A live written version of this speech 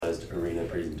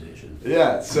presentation.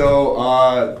 Yeah,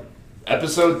 so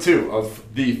episode 2 of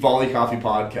the Folly Coffee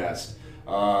Podcast.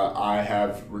 I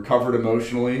have recovered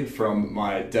emotionally from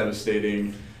my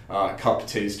devastating cup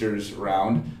tasters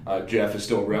round. Jeff is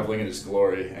still reveling in his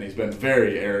glory, and he's been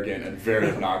very arrogant and very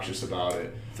obnoxious about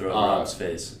it. Throw in Rob's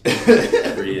face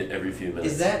every few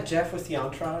minutes. Is that Jeff with the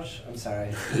entourage? I'm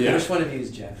sorry. Yeah. Which one of you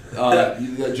is Jeff?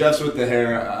 Jeff's with the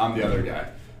hair. I'm the other guy.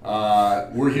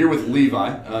 We're here with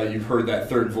Levi. You've heard that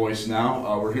third voice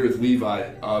now. We're here with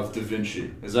Levi of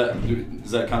Davinci. Is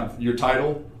that kind of your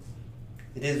title?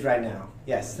 It is right now.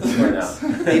 Yes, this works.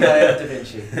 Levi of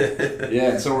Davinci.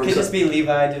 Yeah, so we're... Could it just be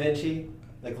Levi Davinci?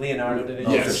 Like Leonardo da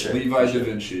Vinci? Yes, sure. Levi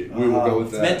Davinci. We will go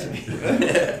with that. It's meant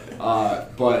to be.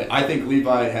 But I think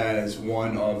Levi has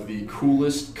one of the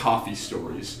coolest coffee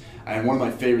stories. And one of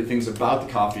my favorite things about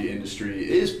the coffee industry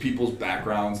is people's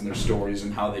backgrounds and their stories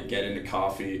and how they get into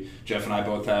coffee. Jeff and I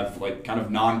both have like kind of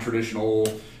non-traditional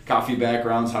coffee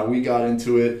backgrounds, how we got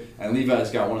into it. And Levi's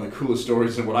got one of the coolest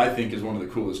stories and what I think is one of the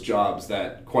coolest jobs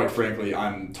that, quite frankly,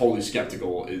 I'm totally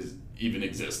skeptical even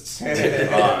exists.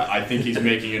 I think he's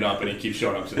making it up and he keeps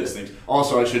showing up to these things.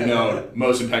 Also, I should note,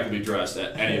 most impeccably dressed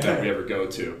at any event we ever go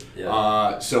to.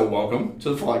 Yeah. So welcome to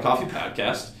the Fly Coffee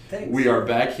Podcast. Thanks. We are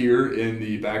back here in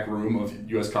the back room of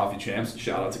U.S. Coffee Champs.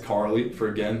 Shout out to Carly for,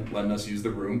 again, letting us use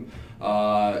the room.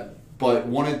 But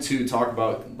wanted to talk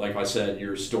about, like I said,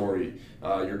 your story,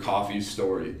 your coffee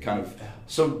story.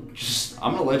 So just,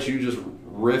 I'm going to let you just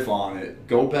riff on it.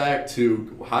 Go back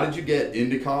to, how did you get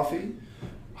into coffee?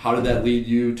 How did that lead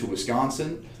you to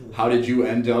Wisconsin? How did you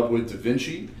end up with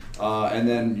Davinci? And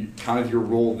then kind of your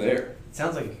role there.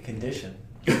 Sounds like a condition.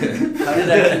 How did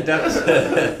I conduct?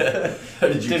 How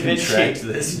did you Davinci. contract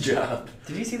this job?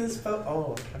 Did you see this photo?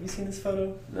 Oh, have you seen this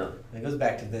photo? No. It goes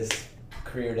back to this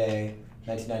career day,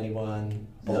 1991,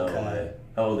 bowl No cut. way.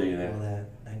 How old are you All there?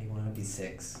 that. 91 would be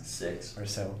 6 6. or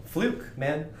so. Fluke,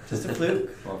 man. Just a fluke.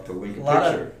 I'll have to link a A lot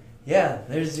picture. of, yeah,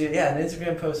 there's an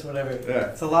Instagram post or whatever. Yeah.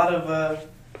 It's a lot of,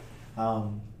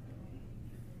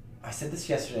 I said this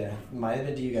yesterday, it might have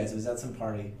been to you guys, it was at some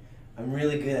party. I'm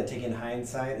really good at taking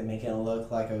hindsight and making it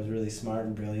look like I was really smart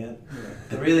and brilliant.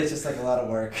 But really it's just like a lot of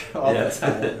work all the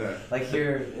time. Yeah. Like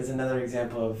here is another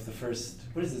example of the first,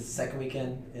 what is this, second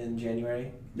weekend in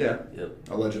January? Yeah. Yep.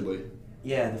 Allegedly.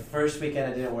 Yeah, the first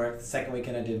weekend I didn't work, the second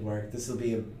weekend I did work. This will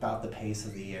be about the pace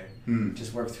of the year.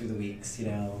 Just work through the weeks, you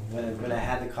know. When I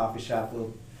had the coffee shop,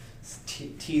 little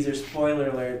teaser, spoiler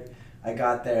alert, I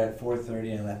got there at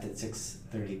 4:30 and I left at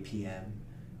 6:30 p.m.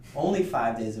 Only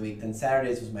 5 days a week. Then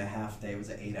Saturdays was my half day, it was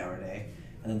an 8-hour day.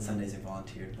 And then Sundays I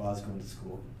volunteered while I was going to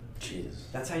school. Jesus.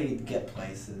 That's how you get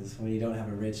places when you don't have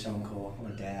a rich uncle or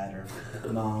dad or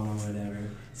mom or whatever.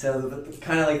 So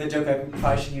kind of like the joke I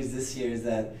probably should use this year is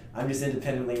that I'm just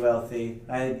independently wealthy.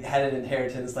 I had an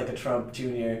inheritance like a Trump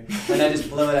Jr. and I just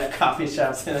blow it at coffee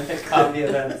shops and at coffee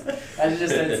events. I should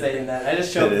just start saying that. I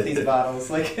just show up with these bottles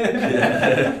like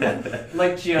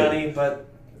like Gianni, but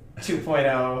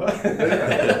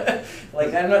 2.0.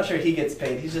 Like I'm not sure he gets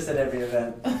paid. He's just at every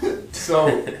event.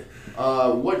 So,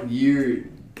 what year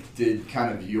did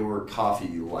kind of your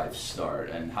coffee life start,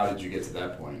 and how did you get to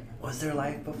that point? Was there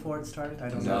life before it started? I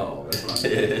don't know. No, that's what I'm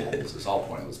saying. This is all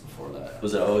pointless before that.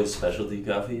 Was it always specialty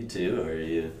coffee too, or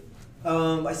you?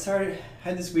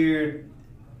 Had this weird,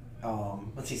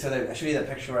 let's see, so I showed you that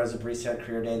picture where I was a barista at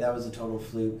career day. That was a total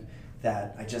fluke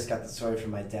that I just got the story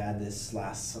from my dad this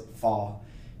last fall.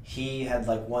 He had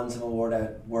like won some award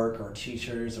at work or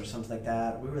teachers or something like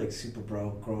that. We were like super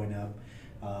broke growing up.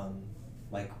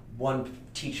 Like one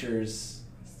teacher's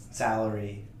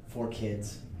salary, 4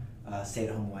 kids,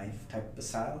 stay-at-home wife type of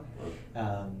style.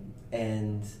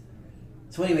 And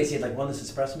so anyways, he had like won this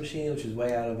espresso machine, which was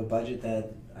way out of a budget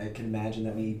that I can imagine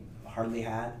that we hardly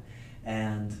had.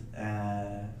 And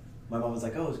my mom was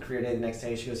like, oh, it was career day the next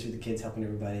day. She goes through the kids, helping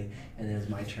everybody. And then it was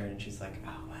my turn, and she's like,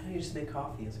 oh, why don't you just make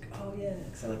coffee? I was like, oh, yeah.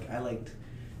 Because I liked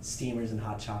steamers and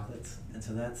hot chocolates. And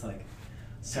so that's like,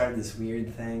 started this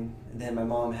weird thing. And then my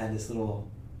mom had this little,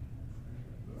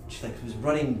 she like was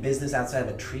running business outside of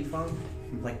a tree farm.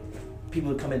 Like people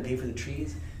would come in and pay for the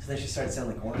trees. So then she started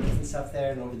selling like ornaments and stuff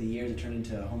there. And over the years, it turned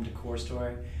into a home decor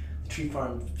store. The tree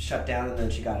farm shut down, and then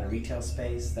she got a retail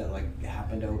space that like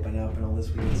happened to open up and all this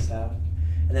weird stuff.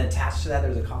 And then attached to that, there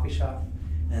was a coffee shop,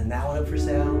 and that went up for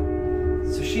sale.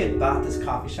 So she had bought this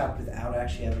coffee shop without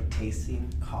actually ever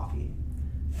tasting coffee.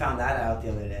 Found that out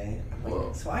the other day. I'm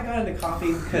like, so I got into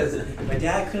coffee because my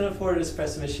dad couldn't afford an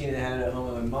espresso machine and had it at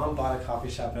home, and my mom bought a coffee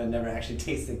shop and I never actually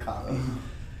tasted coffee.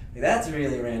 Like, that's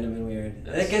really random and weird.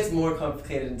 And it gets more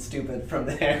complicated and stupid from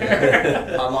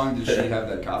there. How long did she have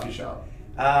that coffee shop?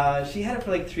 She had it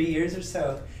for like 3 years or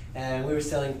so. and we were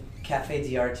selling Cafe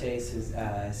D'Artes.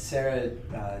 Sarah,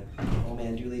 oh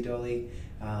man, Julie Doley.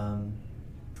 I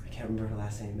can't remember her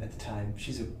last name at the time.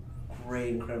 She's a great,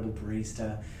 incredible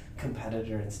barista,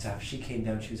 competitor and stuff. She came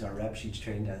down. She was our rep. She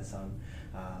trained us on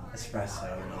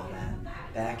espresso and all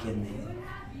that back in the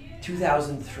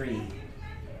 2003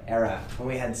 era when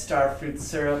we had star fruit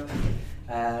syrup.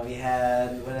 We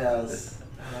had, what else?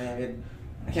 I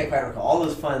can't quite recall. All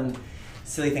those fun,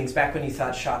 silly things back when you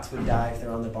thought shots would die if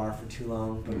they're on the bar for too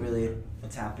long, but really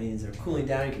what's happening is they're cooling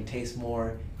down. You can taste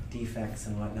more defects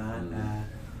and whatnot.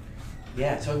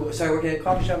 So I worked at a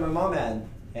coffee shop my mom had,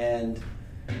 and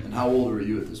how old were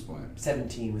you at this point?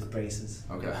 17 with braces.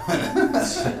 Okay.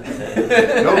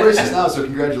 No braces now, so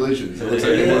congratulations. It looks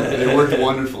like they worked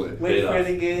wonderfully. Went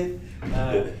pretty good.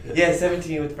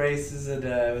 17 with braces, and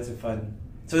it was fun.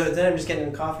 So then I'm just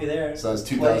getting coffee there. So that was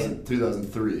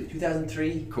 2003.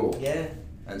 2003. Cool. Yeah.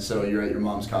 And so you're at your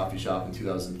mom's coffee shop in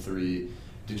 2003.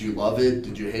 Did you love it?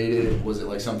 Did you hate it? Was it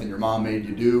like something your mom made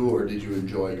you do, or did you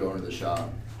enjoy going to the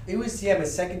shop? It was, my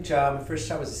second job. My first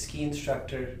job was a ski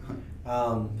instructor,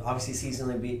 obviously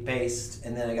seasonally based,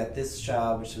 and then I got this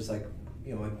job, which was like,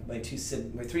 my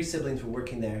three siblings were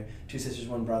working there, 2 sisters,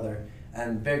 1 brother.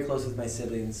 I'm very close with my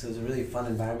siblings, so it was a really fun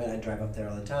environment. I'd drive up there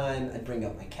all the time. I'd bring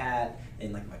up my cat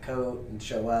in like my coat and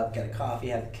show up, get a coffee,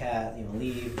 have the cat,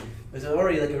 leave. It was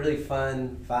already like a really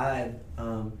fun vibe.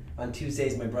 On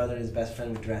Tuesdays, my brother and his best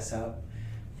friend would dress up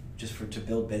just to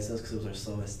build business because it was our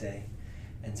slowest day.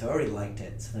 And so I already liked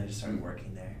it, so then I just started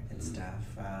working there and stuff.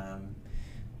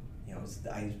 It was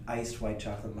the iced white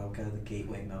chocolate mocha, the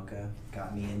gateway mocha,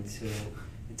 got me into it.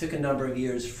 It took a number of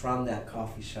years from that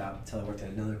coffee shop until I worked at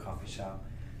another coffee shop.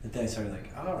 And then I started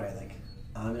all right,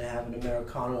 I'm gonna have an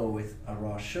Americano with a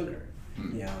raw sugar,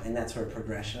 and that sort of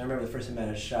progression. I remember the first time I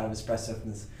had a shot of espresso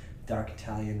from this dark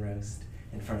Italian roast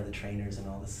in front of the trainers and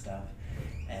all this stuff,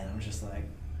 and I was just like,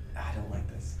 I don't like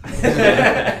this. But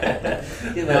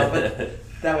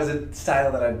that was a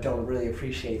style that I don't really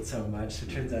appreciate so much. So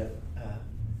it turns out,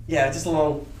 just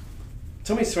so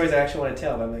many stories I actually want to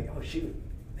tell, but I'm like, oh shoot,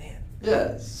 man.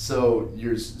 Yeah, so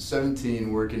you're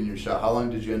 17 working in your shop. How long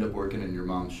did you end up working in your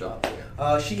mom's shop?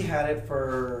 She had it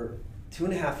for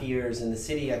 2.5 years, and the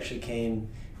city actually came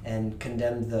and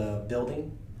condemned the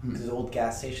building because it was an old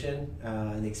gas station,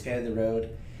 and they expanded the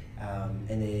road,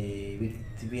 and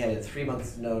we had a 3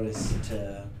 months notice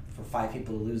for 5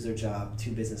 people to lose their job,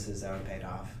 2 businesses that were paid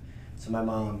off. So my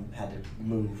mom had to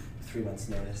move 3 months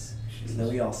notice. So then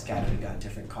we all scattered and got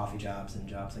different coffee jobs and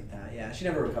jobs like that. Yeah, she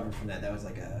never recovered from that. That was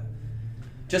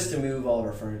just to move all of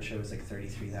our furniture was like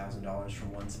 $33,000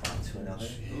 from one spot to another.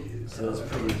 Jeez. So it was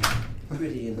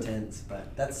pretty intense,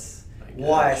 but that's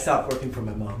why I stopped working for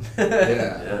my mom.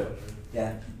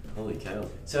 Yeah. Holy cow.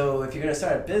 So if you're going to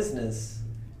start a business,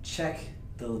 check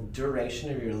the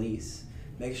duration of your lease.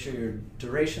 Make sure your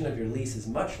duration of your lease is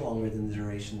much longer than the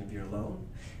duration of your loan.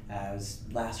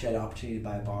 Last year I had an opportunity to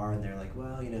buy a bar, and they're like,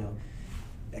 well,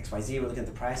 XYZ, we're looking at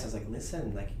the price. I was like,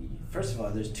 listen, first of all,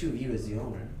 there's 2 of you as the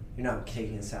owner. You're not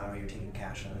taking a salary, you're taking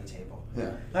cash on the table.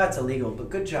 Yeah. That's illegal, but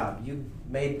good job. You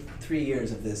made 3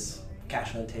 years of this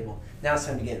cash on the table. Now it's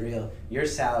time to get real. Your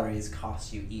salaries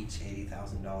cost you each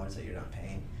 $80,000 that you're not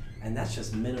paying. And that's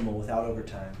just minimal without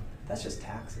overtime. That's just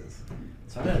taxes.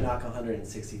 So I'm going to knock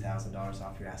 $160,000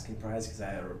 off your asking price because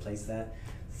I got to replace that.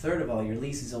 Third of all, your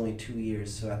lease is only 2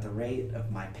 years, so at the rate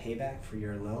of my payback for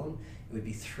your loan, it would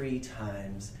be 3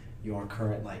 times your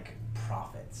current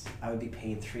profits. I would be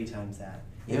paying 3 times that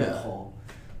in a whole.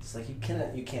 It's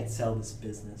you can't sell this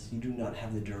business. You do not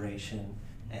have the duration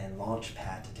and launch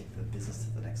pad to take the business to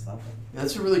the next level.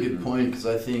 That's a really good point, because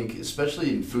I think,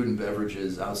 especially in food and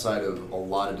beverages, outside of a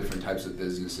lot of different types of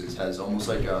businesses, has almost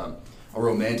like a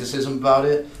romanticism about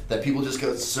it, that people just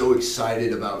get so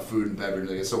excited about food and beverage.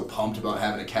 They get so pumped about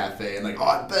having a cafe, and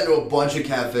I've been to a bunch of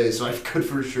cafes, so I could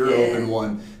for sure open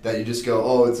one, that you just go,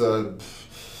 oh, it's a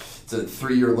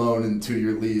 3-year loan and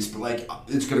 2-year lease, but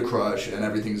it's gonna crush and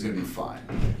everything's gonna be fine.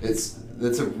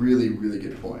 That's a really, really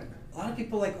good point. A lot of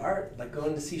people like art,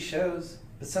 going to see shows,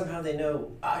 but somehow they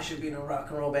know I should be in a rock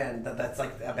and roll band. That's a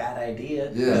bad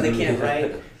idea. Yeah. They can't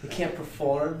write, they can't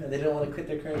perform, and they don't want to quit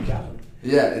their current job.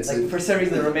 Yeah, it's for some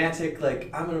reason they're romantic.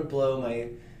 I'm gonna blow my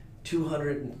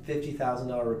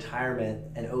 $250,000 retirement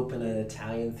and open an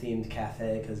Italian themed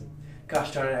cafe because,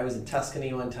 gosh darn it, I was in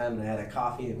Tuscany one time and I had a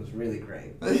coffee. It was really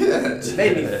great. It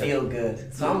made me feel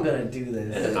good. So I'm gonna do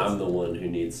this. And I'm the one who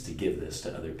needs to give this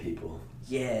to other people.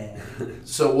 Yeah.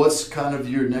 So what's kind of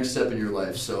your next step in your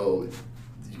life? So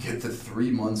you get the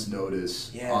 3 months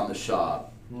notice on the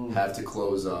shop, have to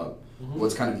close up.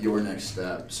 What's kind of your next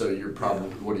step? So you're probably,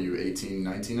 what are you, 18,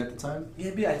 19 at the time?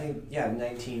 Yeah, I think,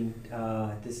 19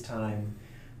 at this time.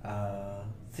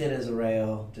 Thin as a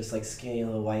rail, just like skinny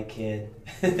little white kid.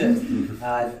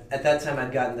 At that time,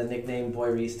 I'd gotten the nickname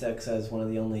Boyrista because I was one of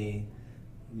the only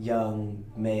young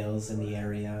males in the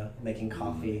area making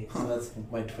coffee. So that's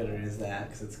my Twitter is that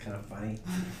because it's kind of funny.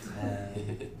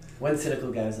 One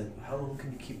cynical guy was like, "How long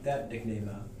can you keep that nickname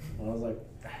up?" And I was like,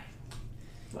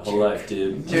 My whole life,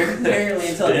 dude. Barely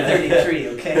until I'm 33,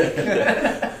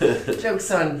 okay?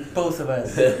 Joke's on both of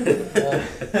us.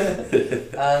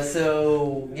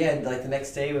 So, yeah, like the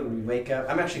next day when we wake up,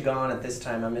 I'm actually gone at this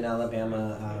time. I'm in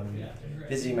Alabama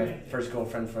visiting my first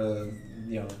girlfriend for,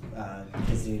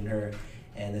 visiting her.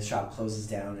 And the shop closes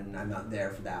down, and I'm not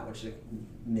there for that, which I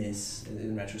miss.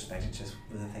 In retrospect, it just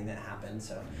was a thing that happened.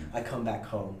 So I come back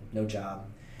home, no job.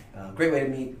 Great way to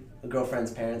meet a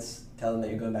girlfriend's parents. Tell them that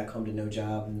you're going back home to no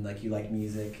job, and like you like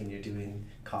music, and you're doing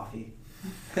coffee.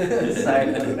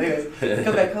 Side note. Anyways, we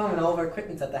come back home, and all of our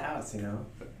equipment's at the house.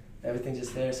 Everything's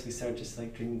just there. So we start just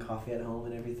like drinking coffee at home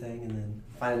and everything, and then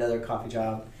find another coffee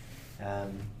job.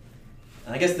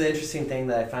 And I guess the interesting thing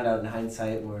that I found out in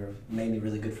hindsight made me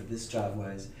really good for this job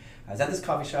was I was at this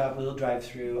coffee shop, little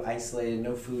drive-through, isolated,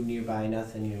 no food nearby,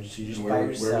 nothing. So you're just by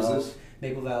yourself. Where was this?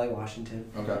 Maple Valley, Washington.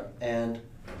 Okay. And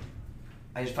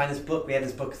I just find this book. We had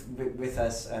this book with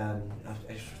us. I'll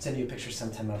send you a picture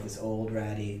sometime of this old,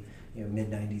 ratty,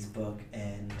 mid-90s book.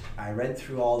 And I read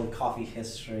through all the coffee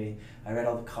history. I read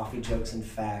all the coffee jokes and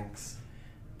facts.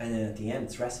 And then at the end,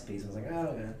 it's recipes. I was like,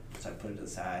 oh, yeah. So I put it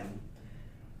aside.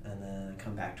 And then I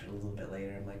come back to it a little bit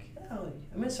later. I'm like, oh,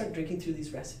 I'm going to start drinking through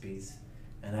these recipes.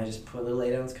 And I just put little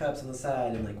 8-ounce cups on the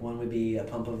side, and like one would be 2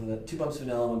 pumps of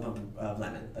vanilla, 1 pump of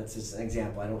lemon. That's just an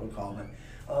example. I don't recall, but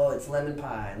it's lemon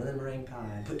pie, lemon meringue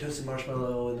pie. Put toasted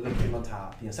marshmallow and the whipped cream on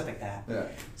top, stuff like that. Yeah.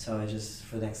 So I just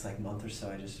for the next month or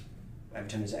so, every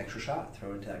time there's an extra shot,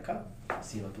 throw it into that cup,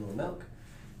 steam up a little milk,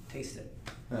 taste it.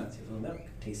 Yeah. Steam a little milk,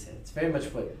 taste it. It's very much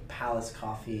what Palace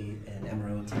Coffee in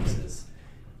Amarillo, Texas,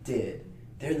 did.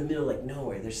 They're in the middle of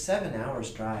nowhere. They're 7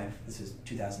 hours drive. This is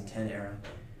 2010 era.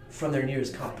 From their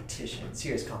nearest competition,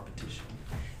 serious competition.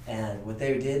 And what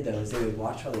they did, though, is they would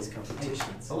watch all these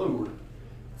competitions. Hello.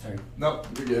 Sorry. No,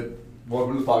 you're good.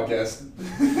 Welcome to the podcast.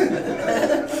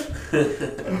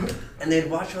 And they'd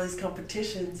watch all these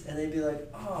competitions, and they'd be like,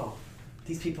 oh,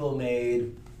 these people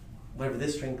made whatever,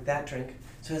 this drink, that drink.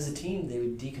 So as a team, they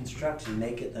would deconstruct and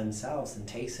make it themselves and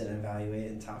taste it and evaluate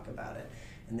it and talk about it.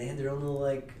 And they had their own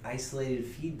little, isolated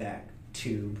feedback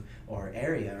tube or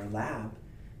area or lab.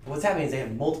 But what's happening is they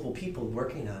have multiple people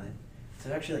working on it. So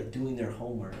they're actually doing their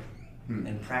homework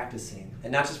and practicing.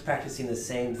 And not just practicing the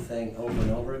same thing over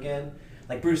and over again.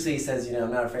 Like Bruce Lee says,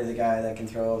 I'm not afraid of the guy that can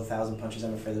throw 1,000 punches.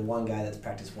 I'm afraid of the one guy that's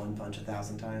practiced one punch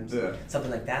 1,000 times. Yeah.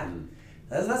 Something like that.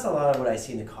 That's a lot of what I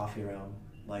see in the coffee realm.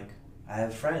 Like, I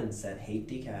have friends that hate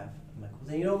decaf. I'm like, well,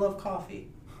 then you don't love coffee.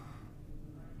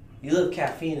 You love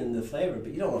caffeine and the flavor,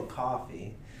 but you don't love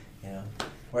coffee.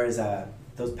 Whereas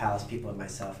those Palace people and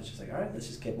myself, it's just like, all right, let's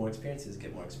just get more experiences, and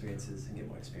get more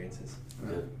experiences.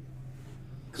 Yeah.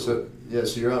 Cool.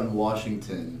 So you're out in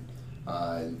Washington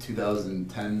in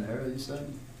 2010 era, you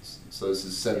said? So this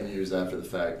is 7 years after the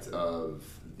fact of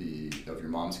your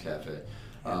mom's cafe.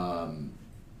 And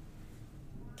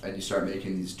you start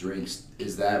making these drinks.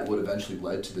 Is that what eventually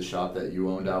led to the shop that you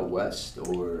owned out west,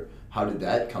 or how did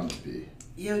that come to be?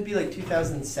 Yeah, it would be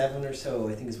 2007 or so,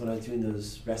 I think, is when I was doing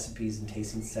those recipes and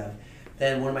tasting stuff.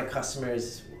 Then one of my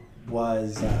customers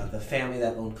was the family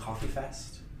that owned Coffee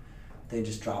Fest. They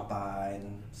just dropped by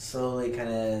and slowly kind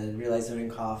of realized they're in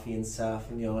coffee and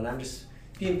stuff. And I'm just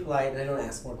being polite and I don't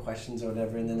ask more questions or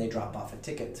whatever. And then they drop off a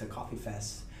ticket to Coffee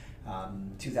Fest,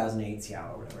 2008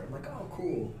 Seattle or whatever. I'm like, oh,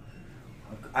 cool.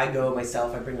 I go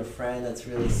myself, I bring a friend that's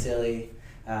really silly.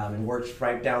 And works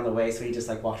right down the way, so he just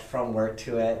walks from work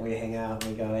to it. We hang out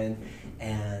and we go in,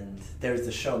 and there's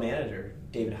the show manager,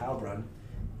 David Heilbrunn,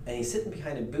 and he's sitting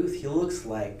behind a booth. He looks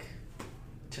like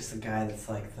just a guy that's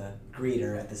the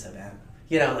greeter at this event.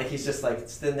 He's just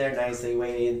sitting there nicely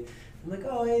waiting. I'm like,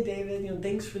 oh, hey, David,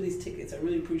 thanks for these tickets. I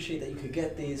really appreciate that you could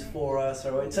get these for us.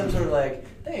 Or some sort of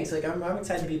thanks. I'm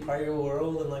excited to be part of your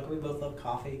world, and we both love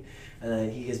coffee. And then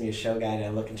he gives me a show guide, and I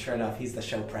look, and sure enough, he's the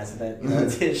show president.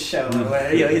 It's his show,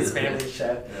 his family's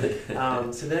show.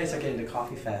 So then I start getting into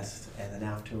Coffee Fest, and then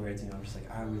afterwards, I'm just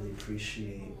I really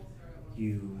appreciate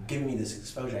you giving me this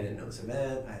exposure. I didn't know this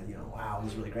event. Wow, it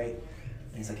was really great.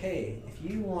 And he's like, hey, if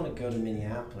you want to go to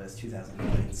Minneapolis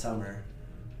 2009 summer,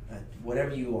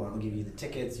 whatever you want, I'll give you the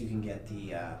tickets. You can get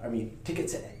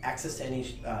tickets, access to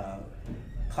any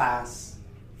class,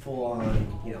 full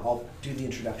on. I'll do the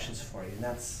introductions for you. And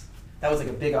that's that was like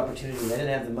a big opportunity. I didn't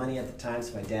have the money at the time,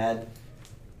 so my dad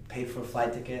paid for a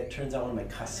flight ticket. Turns out one of my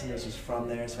customers was from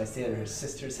there, so I stayed at her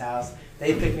sister's house.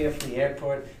 They picked me up from the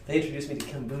airport. They introduced me to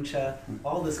kombucha,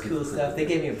 all this cool stuff. They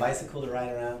gave me a bicycle to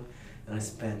ride around, and I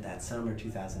spent that summer,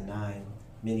 2009,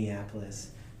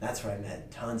 Minneapolis. That's where I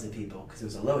met tons of people, because it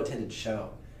was a low-attended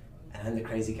show. And I'm the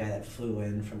crazy guy that flew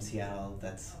in from Seattle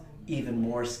that's even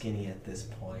more skinny at this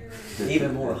point,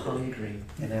 even more hungry,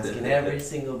 and asking every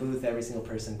single booth, every single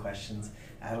person questions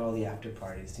at all the after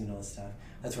parties, all this stuff.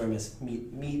 That's where I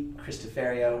meet Chris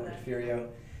DeFerio,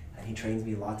 and he trains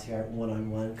me latte art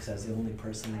one-on-one because I was the only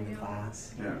person in the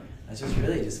class. Yeah. I was just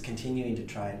really just continuing to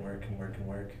try and work and work and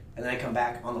work. And then I come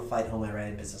back on the flight home, I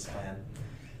write a business plan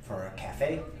for a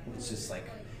cafe. It's just like,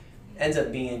 ends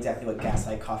up being exactly what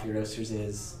Gaslight Coffee Roasters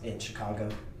is in Chicago,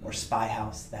 or Spy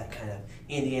House, that kind of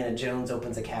Indiana Jones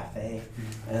opens a cafe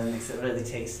and makes it really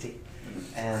tasty.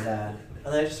 And then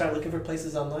I just started looking for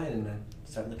places online, and I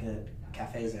started looking at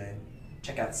cafes, and I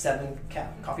check out 7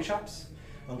 coffee shops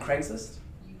on Craigslist,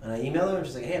 and I email them and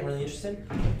just like, hey, I'm really interested.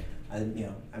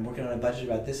 I'm working on a budget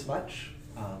about this much.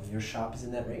 Your shop is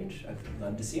in that range. I'd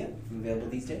love to see it. I'm available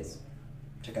these days.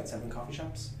 Check out 7 coffee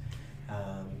shops.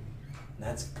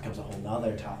 That becomes a whole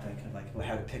nother topic of like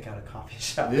how to pick out a coffee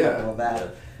shop and all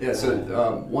that. Yeah, so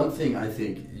one thing I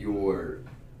think you're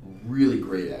really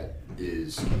great at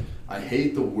is, I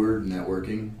hate the word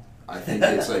networking. I think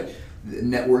it's like,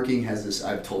 networking has this,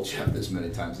 I've told Jeff this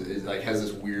many times, it like has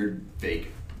this weird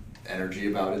fake energy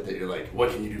about it that you're like,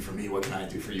 what can you do for me? What can I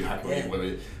do for you? How can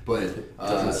we? But it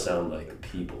doesn't sound like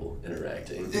people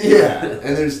interacting. Yeah,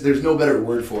 and there's no better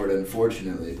word for it,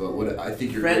 unfortunately. But what I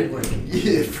think you're friend working.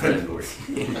 Yeah, friend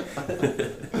working.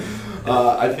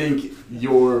 I think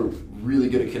you're really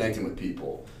good at connecting with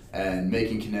people and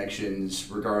making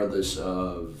connections regardless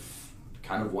of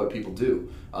kind of what people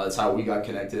do. That's how we got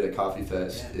connected at Coffee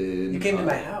Fest. Yeah. You came to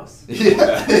my house.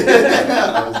 Yeah,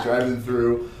 I was driving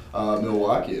through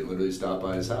Milwaukee and literally stopped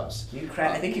by his house.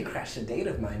 I think you crashed a date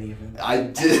of mine even. I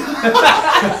did.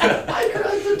 I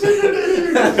crashed a date.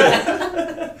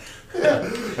 Yeah.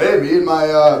 Hey, me and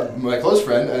my close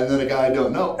friend and then a guy I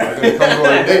don't know are going to come to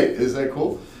our date. Is that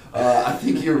cool? I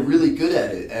think you're really good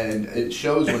at it, and it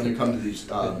shows when you come to these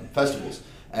festivals.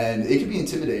 And it can be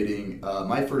intimidating.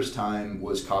 My first time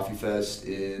was Coffee Fest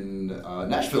in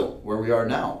Nashville, where we are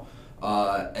now.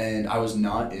 And I was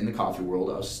not in the coffee world.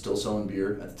 I was still selling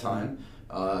beer at the time.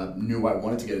 Knew I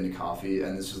wanted to get into coffee,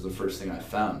 and this was the first thing I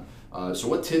found. So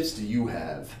what tips do you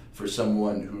have for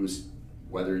someone who's,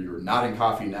 whether you're not in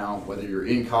coffee now, whether you're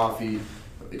in coffee,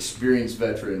 experienced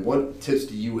veteran, what tips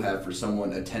do you have for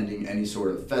someone attending any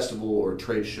sort of festival or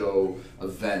trade show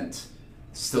event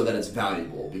so that it's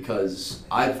valuable? Because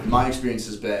my experience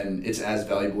has been it's as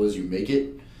valuable as you make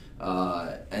it,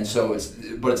 and so it's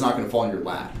not going to fall in your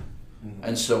lap. Mm-hmm.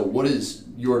 And so what is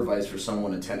your advice for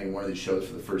someone attending one of these shows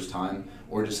for the first time,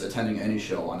 or just attending any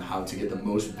show, on how to get the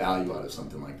most value out of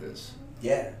something like this?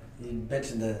 Yeah, you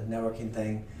mentioned the networking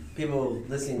thing. People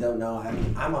listening don't know,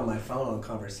 I'm on my phone on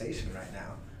conversation right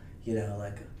now.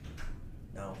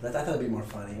 No, I thought it'd be more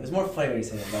funny. It was more funny when you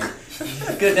said it,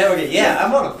 like, good networking. Yeah,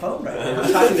 I'm on a phone right now.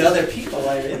 I'm talking to other people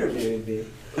while you're interviewing me.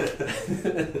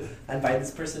 I invite this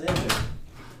person in.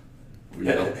 Made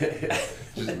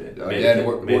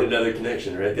another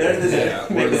connection right there. Yeah,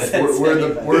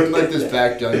 we're in like this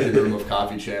back dungeon room of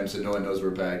coffee champs, and no one knows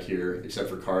we're back here except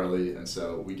for Carly, and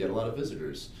so we get a lot of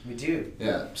visitors. We do.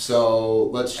 Yeah. So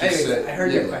let's just say. I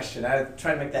heard your question. I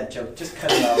tried to make that joke. Just cut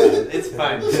it out. It's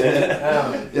fine.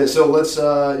 Yeah. So let's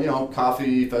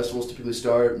coffee festivals typically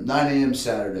start 9 a.m.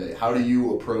 Saturday. How do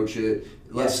you approach it?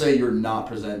 Let's say you're not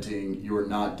presenting, you're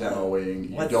not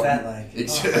demoing. What's that like?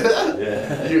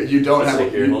 You don't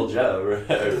have your whole job, right?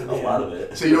 A lot of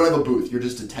it. So you don't have a booth. You're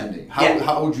just attending.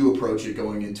 How would you approach it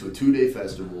going into a 2-day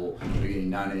festival beginning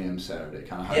 9 a.m. Saturday?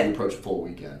 Kind of how do you approach a full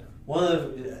weekend?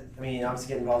 Obviously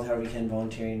get involved however you can,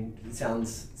 volunteering. It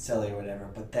sounds silly or whatever,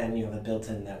 but then you have a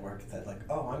built-in network that like,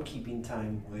 oh, I'm keeping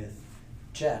time with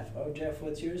Jeff. Oh, Jeff,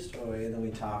 what's your story? And then we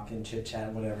talk and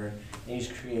chit-chat, whatever, and you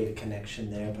just create a connection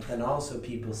there. But then also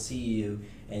people see you,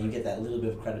 and you get that little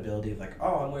bit of credibility of like,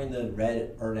 oh, I'm wearing the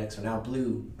red Ernix or now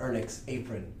blue Ernix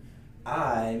apron.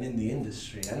 I'm in the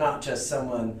industry. I'm not just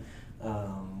someone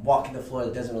walking the floor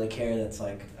that doesn't really care, that's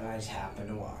like, I just happen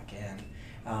to walk in.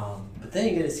 But then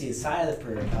you get to see the side of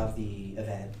the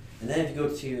event. And then if you go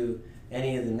to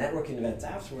any of the networking events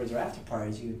afterwards or after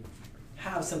parties, you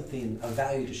have something of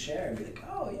value to share and be like,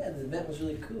 oh yeah, the event was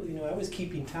really cool. I was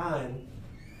keeping time.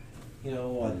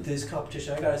 At this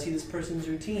competition, I got to see this person's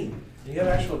routine. And you have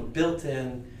actual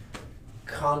built-in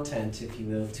content, if you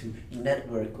will, to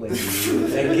network with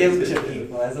and give to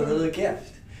people as a little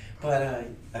gift. But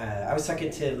I was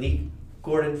talking to Lee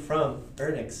Gordon from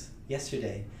Ernix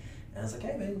yesterday, and I was like,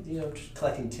 hey man, just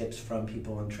collecting tips from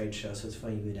people on trade shows, so it's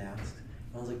funny you would ask.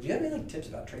 And I was like, do you have any tips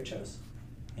about trade shows?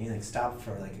 And he stopped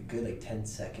for a good 10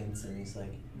 seconds, and he's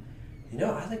like,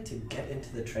 I like to get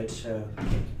into the trade show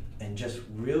and just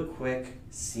real quick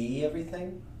see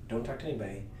everything, don't talk to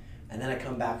anybody, and then I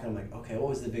come back and I'm like, okay, what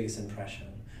was the biggest impression?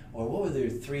 Or what were the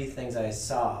 3 things I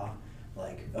saw,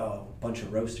 a bunch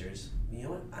of roasters. You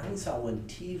know what, I only saw one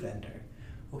tea vendor.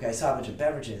 Okay, I saw a bunch of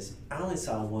beverages. I only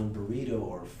saw one burrito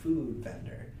or food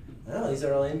vendor. Oh, these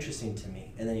are all interesting to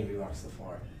me. And then he rewalks the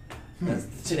floor.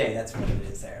 Today, that's what it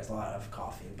is there. There's a lot of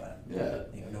coffee, but no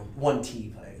one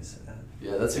tea place.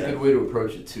 Yeah, that's a good way to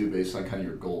approach it too, based on kind of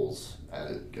your goals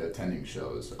at attending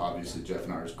shows. Obviously, Jeff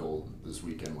and I's goal this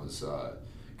weekend was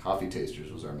coffee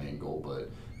tasters was our main goal, but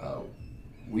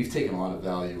we've taken a lot of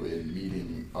value in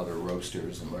meeting other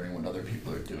roasters and learning what other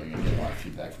people are doing and getting a lot of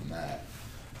feedback from that.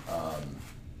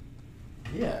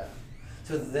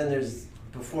 So then there's,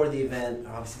 before the event,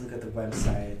 obviously look at the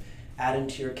website, add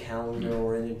into your calendar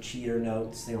or in a cheater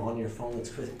notes, on your phone that's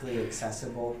quickly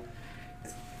accessible.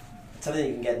 It's something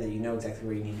you can get that you know exactly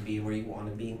where you need to be, where you want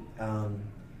to be.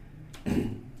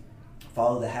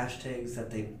 Follow the hashtags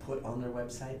that they put on their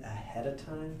website ahead of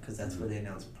time, because that's where they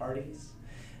announce parties.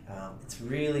 It's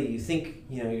really, you think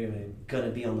you're gonna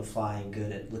be on the fly and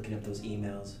good at looking up those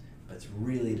emails, but it's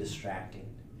really distracting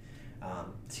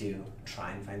to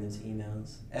try and find those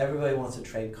emails. Everybody wants to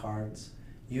trade cards.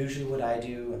 Usually what I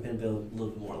do, I've been a little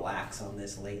bit more lax on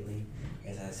this lately,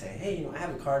 is I say, hey, I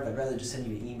have a card, but I'd rather just send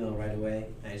you an email right away.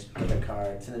 I just get their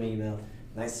card, send them an email.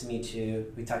 Nice to meet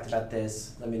you. We talked about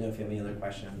this. Let me know if you have any other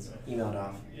questions. Email it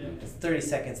off. Yeah. It's 30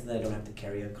 seconds, and then I don't have to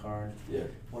carry a card. Yeah.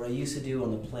 What I used to do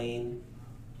on the plane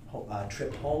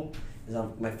trip home is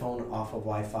on my phone off of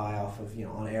Wi-Fi, off of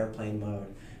on airplane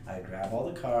mode. I grab all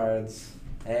the cards.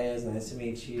 Hey, it's nice to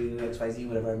meet you. XYZ,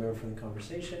 whatever I remember from the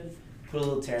conversation. Put a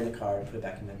little tear in the card. Put it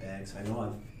back in my bag, so I know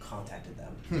I've contacted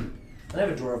them. I have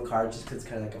a drawer of cards just because it's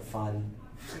kind of like a fun.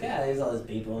 There's all those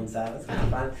people and stuff. It's kind of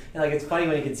fun. It's funny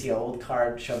when you can see an old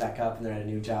card show back up and they're at a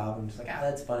new job. I'm just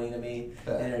that's funny to me,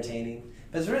 entertaining.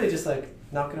 But it's really just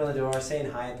knocking on the door, saying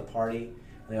hi at the party.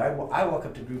 I walk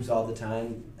up to groups all the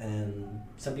time, and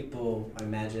some people, I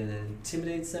imagine, it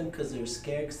intimidates them because they're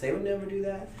scared because they would never do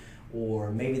that.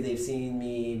 Or maybe they've seen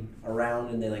me around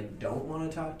and they don't want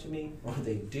to talk to me, or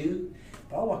they do.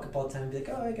 But I'll walk up all the time and be like,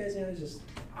 oh, hey guys,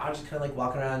 I'll just kind of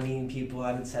walking around meeting people. I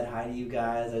haven't said hi to you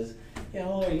guys.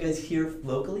 Are you guys here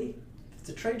locally? If it's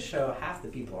a trade show, half the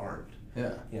people aren't.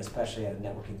 Yeah. Especially at a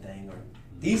networking thing or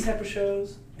these type of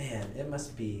shows, man, it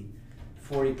must be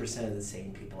 40% of the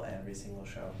same people at every single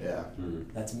show. Yeah.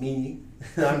 That's me.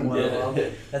 I'm one of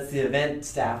them. That's the event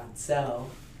staff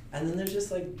itself. And then there's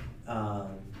just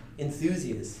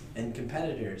enthusiasts and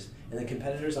competitors and the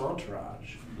competitor's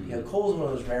entourage. Cole's one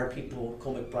of those rare people,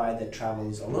 Cole McBride, that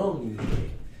travels alone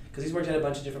usually. Because he's worked at a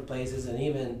bunch of different places, and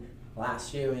even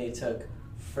last year when he took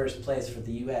first place for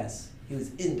the US, he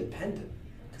was independent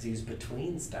because he was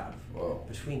between stuff,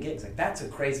 between gigs. That's a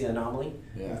crazy anomaly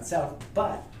in itself,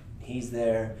 but he's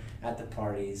there at the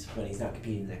parties when he's not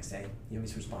competing the next day.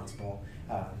 He's responsible.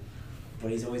 But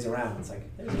he's always around. It's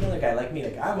there's another guy like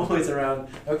me. I'm always around.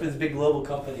 I work for this big global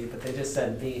company, but they just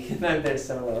send me, and I'm there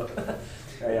solo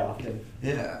very often.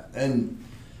 Yeah, and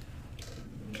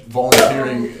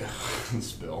volunteering,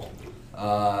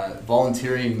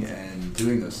 volunteering and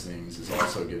doing those things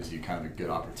also gives you kind of a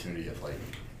good opportunity of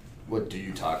what do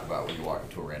you talk about when you walk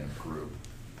into a random group?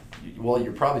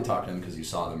 You're probably talking to them because you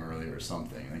saw them earlier or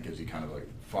something, and it gives you kind of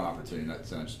fun opportunity not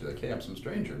to just be hey, I'm some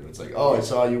stranger, but it's I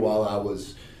saw you while I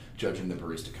was judging the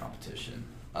barista competition.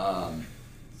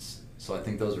 So I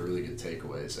think those are really good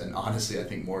takeaways. And honestly, I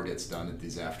think more gets done at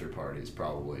these after parties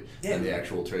probably than the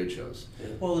actual trade shows. Yeah.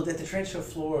 Well, at the trade show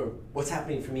floor, what's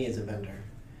happening for me as a vendor,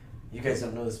 you guys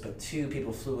don't know this, but 2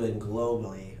 people flew in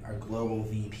globally, our global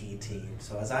VP team.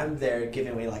 So as I'm there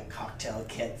giving away cocktail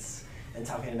kits and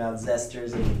talking about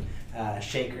zesters and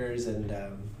shakers and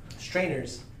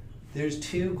strainers, there's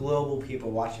 2 global people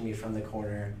watching me from the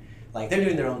corner. They're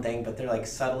doing their own thing, but they're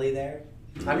subtly there.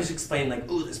 I'm just explaining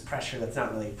ooh, this pressure that's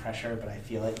not really pressure, but I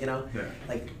feel it,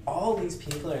 Yeah. All these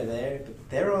people are there, but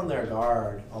they're on their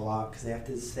guard a lot because they have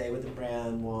to say what the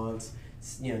brand wants.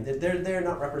 They're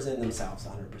not representing themselves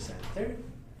 100%. They're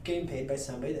getting paid by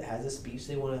somebody that has a speech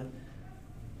they want to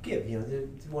give. They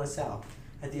want to sell.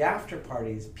 At the after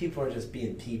parties, people are just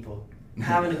being people,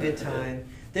 having a good time.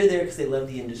 They're there because they love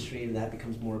the industry, and that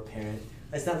becomes more apparent.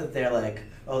 It's not that they're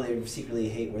they secretly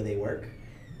hate where they work,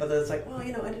 but it's I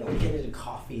didn't get into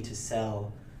coffee to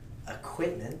sell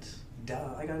equipment.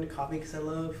 Duh, I got into coffee because I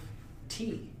love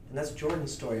tea And that's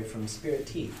Jordan's story from Spirit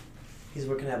Tea. He's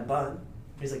working at Bun.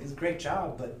 He's like, it's a great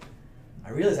job, but I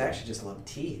realized I actually just love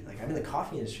tea. Like, I'm in the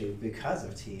coffee industry because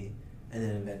of tea. And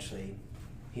then eventually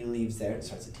he leaves there and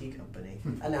starts a tea company.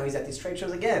 And now he's at these trade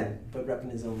shows again, but repping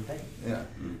his own thing. Yeah.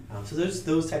 So there's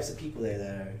those types of people there that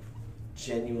are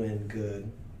genuine,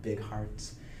 good, big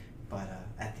hearts. But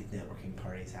at the networking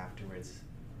parties afterwards,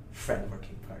 friend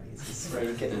working parties is where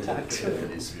you get to talk to. There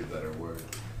needs to be a better word.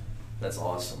 That's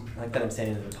awesome. I like that I'm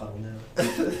standing in the puddle now.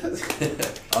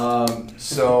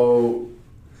 So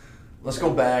let's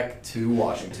go back to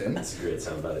Washington. That's a great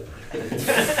soundbite.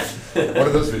 What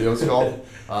are those videos called?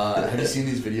 Have you seen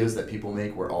these videos that people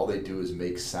make where all they do is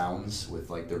make sounds with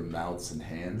like their mouths and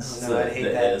hands? Oh, no, I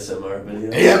hate that. ASMR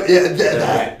video.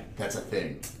 Yeah, that's a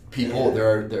thing. People, Yeah.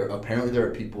 there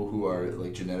are people who are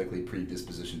like genetically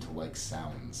predispositioned to like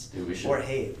sounds. Dude, Or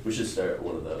hate. We should start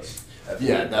one of those.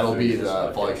 Yeah, that'll be the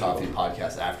podcast Volley show. Coffee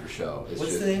podcast after show. It's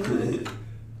What's just the name of it?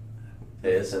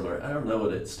 ASMR. I don't know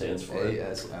what it stands for.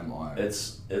 ASMR.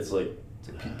 It's like It's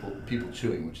like people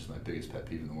chewing, which is my biggest pet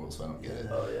peeve in the world, so I don't get it.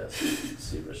 oh yeah,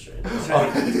 super strange.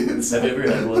 Sorry. Have you ever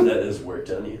had one that has worked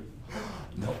on you?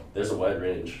 No. There's a wide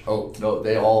range. Oh no,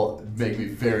 they all make me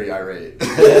very irate.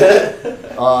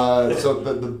 So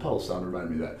the pedal sound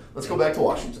reminded me of that. Let's go back to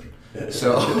Washington.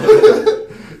 So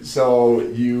so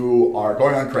you are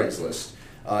going on Craigslist.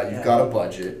 You've got a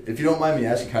budget. If you don't mind me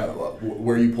asking, kind of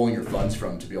where are you pulling your funds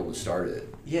from to be able to start it?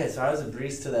 Yeah, so I was a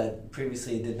barista that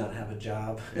previously did not have a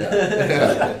job.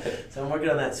 Yeah. So I'm working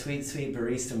on that sweet, sweet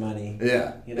barista money.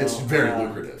 Yeah, You know, it's very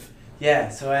lucrative. Yeah,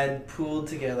 so I had pooled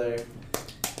together.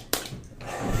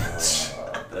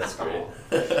 That's great.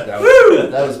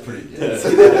 That was pretty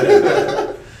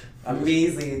good. A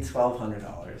measly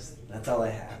 $1,200. That's all I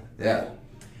had. Yeah.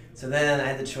 So then I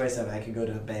had the choice of I could go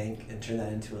to a bank and turn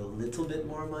that into a little bit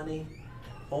more money,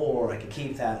 or I could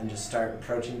keep that and just start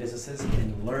approaching businesses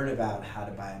and learn about how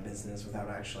to buy a business without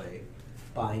actually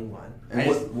buying one.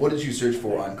 And what did you search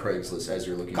for on Craigslist as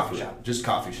you're looking Coffee for? shop. Just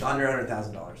coffee shop. Under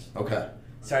 $100,000. Okay.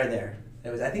 Started there.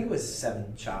 I think it was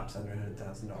 7 shops under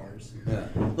 $100,000. Yeah.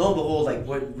 Lo and behold, like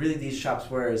what really these shops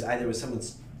were is either was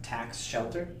someone's tax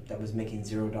shelter that was making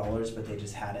 $0, but they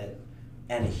just had it,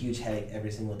 and a huge headache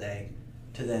every single day,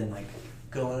 to then like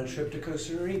go on a trip to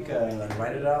Costa Rica and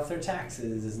write it off their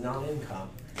taxes as non-income,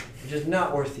 which is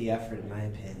not worth the effort in my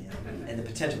opinion, and the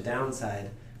potential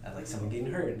downside of like someone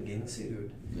getting hurt and getting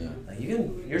sued. Yeah. Like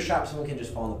your shop, someone can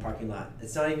just fall in the parking lot.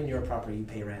 It's not even your property, you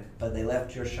pay rent, but they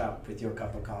left your shop with your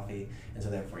cup of coffee, and so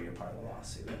therefore you're part of the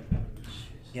lawsuit.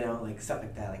 You know, like stuff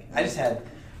like that. Like I just had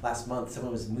last month,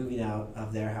 someone was moving out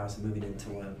of their house and moving into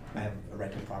one. I have a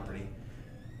rental property,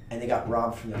 and they got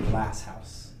robbed from their last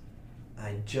house.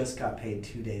 I just got paid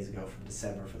 2 days ago from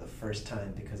December for the first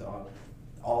time because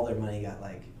all their money got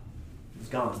like, it was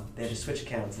gone. They had to switch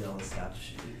accounts and all this stuff.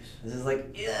 This is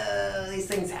like, yeah, these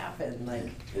things happen.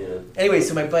 Like, Yeah. anyway,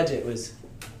 so my budget was,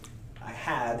 I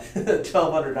had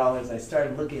 $1,200. I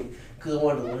started looking because I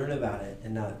wanted to learn about it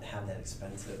and not have that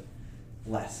expensive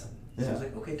lesson. So I was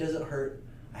like, okay, does it hurt?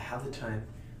 I have the time.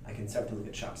 I can start to look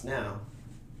at shops now.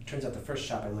 Turns out the first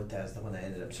shop I looked at is the one I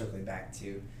ended up circling back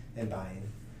to and buying.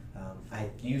 I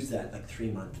used that like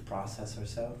 3-month process or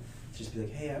so to just be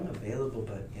like, hey, I'm available,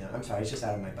 but you know, I'm sorry, it's just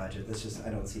out of my budget. That's just, I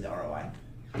don't see the ROI.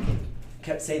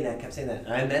 Kept saying that,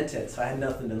 and I meant it, so I had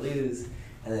nothing to lose.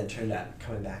 And then it turned out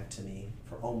coming back to me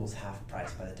for almost half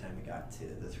price by the time we got to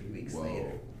the 3 weeks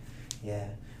later. Yeah.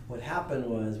 What happened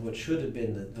was, what should have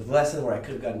been the lesson where I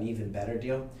could have gotten an even better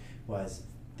deal was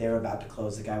they were about to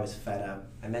close. The guy was fed up.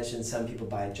 I mentioned some people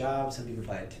buy a job, some people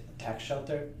buy a tax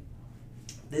shelter.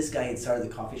 This guy had started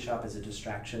the coffee shop as a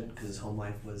distraction because his home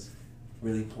life was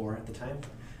really poor at the time.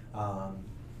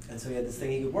 And so he had this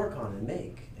thing he could work on and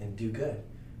make and do good.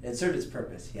 And it served its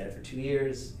purpose. He had it for 2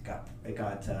 years.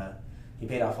 He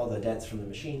paid off all the debts from the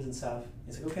machines and stuff.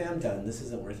 He's like, okay, I'm done. This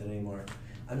isn't worth it anymore.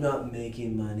 I'm not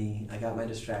making money. I got my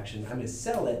distraction. I'm going to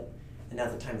sell it. And now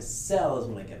the time to sell is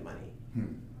when I get money.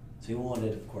 So he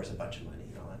wanted, of course, a bunch of money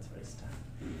and all that sort of stuff.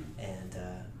 And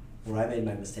where I made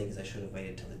my mistake is I should have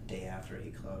waited till the day after he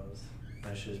closed.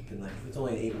 I should have been like, it's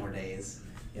only 8 more days.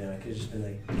 You know, I could have just been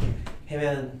like, hey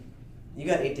man, you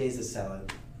got 8 days to sell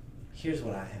it. Here's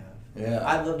what I have. Yeah.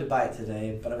 I'd love to buy it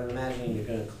today, but I'm imagining you're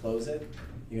going to close it,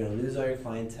 you're going to lose all your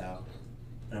clientele,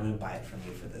 and I'm going to buy it from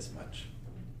you for this much.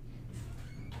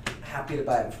 Happy to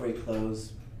buy it before you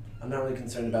close. I'm not really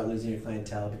concerned about losing your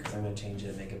clientele because I'm going to change it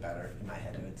and make it better. In my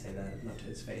head, I would say that, not to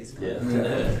his face. Yeah.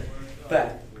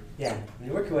 But, yeah, when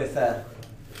you're working with, I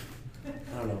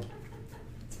don't know,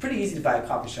 it's pretty easy to buy a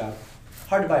coffee shop.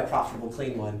 Hard to buy a profitable,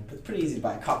 clean one, but it's pretty easy to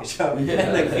buy a coffee shop and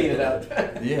then clean it up.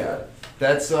 Yeah,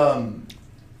 that's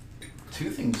Two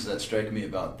things that strike me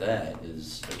about that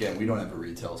is, again, we don't have a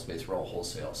retail space, we're all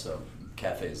wholesale, so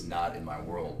cafe is not in my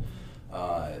world.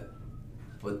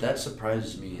 But that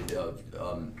surprises me.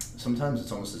 Sometimes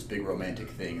it's almost this big romantic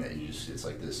thing that it's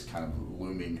like this kind of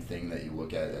looming thing that you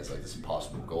look at as like this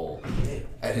impossible goal.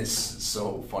 And it's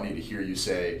so funny to hear you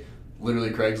say,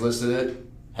 literally Craigslisted it,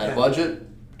 had a budget,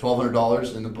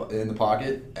 $1,200 in the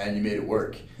pocket, and you made it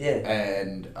work. Yeah.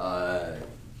 And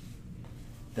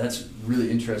that's really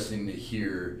interesting to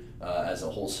hear as a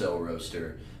wholesale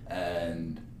roaster.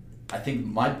 And I think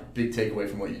my big takeaway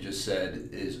from what you just said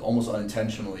is almost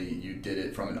unintentionally you did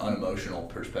it from an unemotional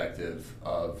perspective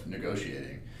of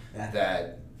negotiating. Yeah.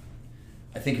 That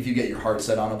I think if you get your heart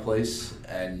set on a place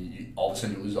and all of a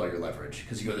sudden you lose all your leverage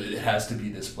because you go, it has to be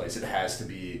this place, it has to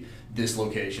be this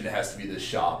location, it has to be this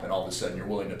shop, and all of a sudden you're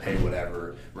willing to pay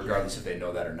whatever, regardless if they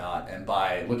know that or not. And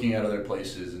by looking at other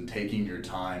places and taking your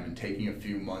time and taking a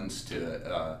few months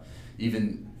to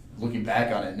even looking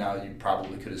back on it now, you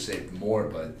probably could have saved more,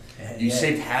 but you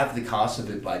saved half the cost of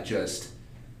it by just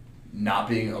not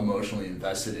being emotionally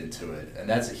invested into it.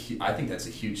 And I think that's a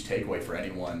huge takeaway for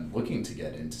anyone looking to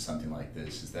get into something like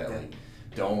this, is that like,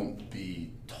 don't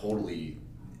be totally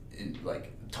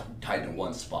tied to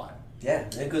one spot. Yeah,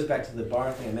 and it goes back to the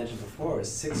bar thing I mentioned before. It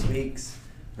was 6 weeks,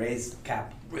 raised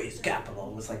capital.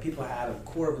 It was like people had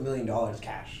 $250,000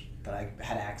 cash that I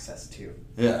had access to.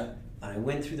 Yeah. And I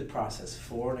went through the process,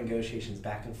 4 negotiations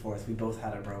back and forth. We both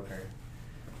had a broker.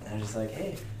 And I was just like,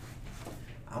 hey,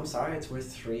 I'm sorry, it's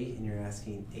worth $3,000 and you're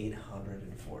asking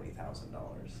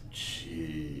 $840,000.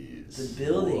 Jeez. The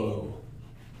building, Whoa.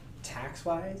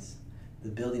 tax-wise, the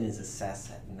building is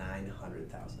assessed at $900,000.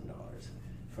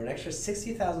 For an extra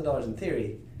 $60,000 in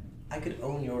theory, I could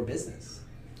own your business.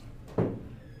 Like,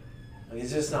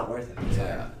 it's just not worth it.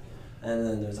 Yeah. And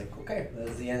then it was like, okay, that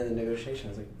was the end of the negotiation. I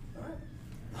was like, all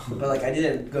right. But like, I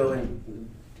didn't go and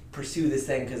pursue this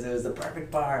thing because it was the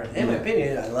perfect bar. In my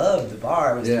opinion, I loved the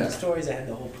bar. It was 3 stories. I had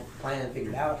the whole plan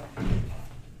figured out.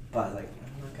 But like,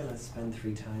 I'm not gonna spend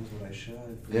 3 times what I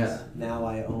should. Yeah. Now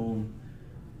I own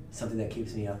something that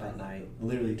keeps me up at night,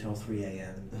 literally till 3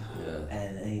 a.m. Yeah.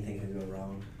 And anything could go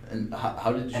wrong. And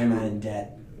how did you? And I'm in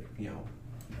debt,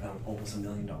 almost $1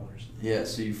 million. Yeah.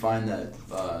 So you find that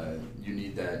you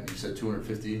need that. You said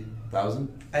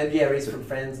 250,000. And yeah, raised from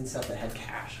friends and stuff that had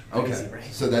cash. Okay. Right?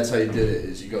 So that's how you did it.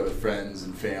 Is you go to friends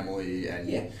and family, and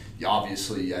you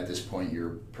obviously at this point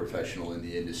you're professional in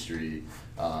the industry.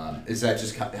 Is that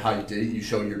just how you did it? You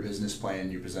showed your business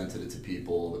plan, you presented it to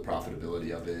people, the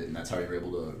profitability of it, and that's how you were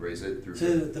able to raise it through.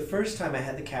 So the first time I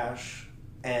had the cash,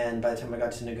 and by the time I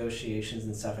got to negotiations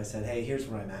and stuff, I said, hey, here's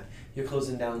where I'm at. You're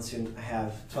closing down soon. I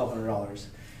have $1,200.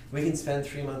 We can spend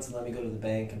 3 months and let me go to the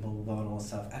bank and blah, blah, blah, and all this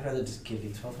stuff. I'd rather just give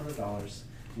you $1,200.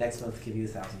 Next month, give you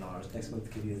 $1,000. Next month,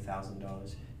 give you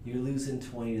 $1,000. You're losing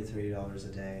 $20 to $30 a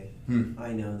day.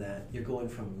 I know that. You're going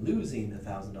from losing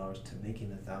 $1,000 to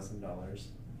making $1,000.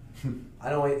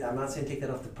 I'm not saying take that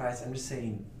off the price. I'm just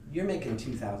saying you're making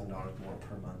 $2,000 more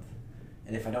per month.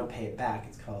 And if I don't pay it back,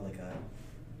 it's called like a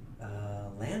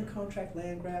land contract,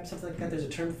 land grab, something like that. There's a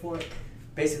term for it.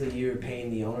 Basically, you're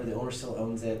paying the owner. The owner still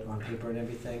owns it on paper and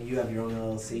everything. You have your own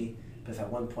LLC, but if at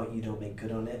one point you don't make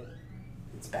good on it,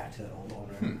 it's back to the old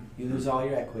owner. You lose all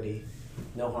your equity.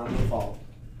 No harm, no fault.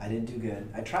 I didn't do good.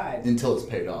 I tried. Until it's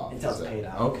paid off. Until it's paid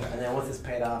off. Okay. And then once it's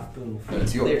paid off, boom. Then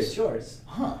it's yours. There, it's yours.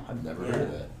 Huh, I've never heard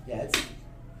of that. Yeah,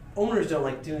 owners don't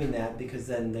like doing that because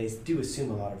then they do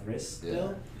assume a lot of risk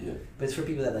still. Yeah. But it's for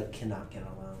people that like cannot get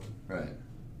a loan. Right.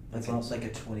 Like a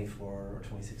 24 or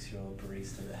 26-year-old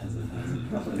barista that has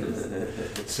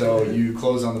 $1,000. So you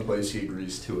close on the place, he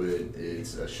agrees to it.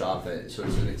 It's a shop so it's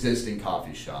an existing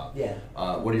coffee shop. Yeah.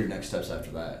 What are your next steps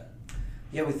after that?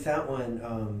 Yeah, with that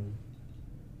one,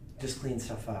 just clean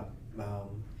stuff up.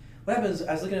 What happens?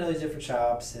 I was looking at all these different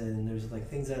shops, and there's like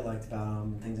things I liked about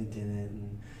them, things I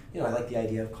didn't, and I like the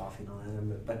idea of coffee and all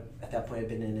that. But at that point, I'd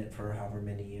been in it for however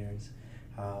many years,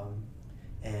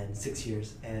 and 6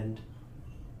 years, and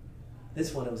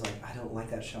this one, it was like, I don't like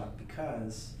that shop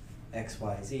because X,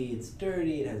 Y, Z, it's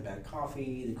dirty, it has bad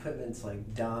coffee, the equipment's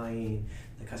like dying,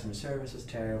 the customer service was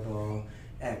terrible,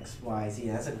 X, Y, Z.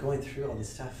 And as I'm going through all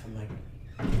this stuff, I'm like,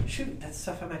 shoot, that's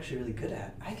stuff I'm actually really good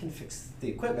at. I can fix the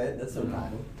equipment, that's no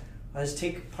problem. I just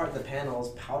take part of the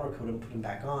panels, powder coat them, put them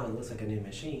back on, it looks like a new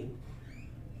machine.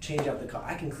 Change up the coffee.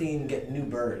 I can get new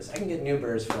burrs. I can get new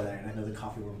burrs for there, and I know the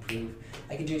coffee will improve.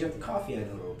 I can change up the coffee, I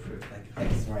know it will improve, like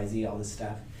X, Y, Z, all this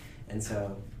stuff. And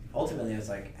so ultimately I was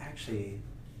like, actually,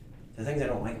 the things I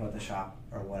don't like about the shop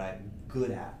are what I'm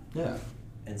good at. Yeah.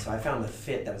 And so I found the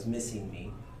fit that was missing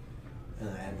me, and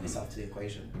I added myself to the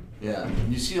equation. Yeah.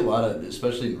 You see a lot of,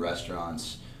 especially in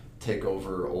restaurants, take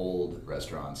over old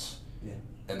restaurants, Yeah.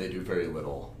 and they do very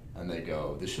little, and they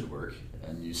go, this should work.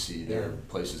 And you see there are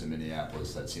places in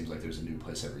Minneapolis that seems like there's a new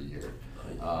place every year.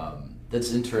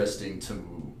 That's interesting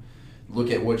to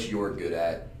look at what you're good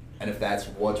at, and if that's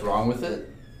what's wrong with it,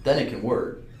 then it can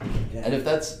work. Yeah. And if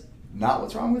that's not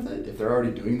what's wrong with it, if they're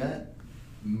already doing that,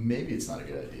 maybe it's not a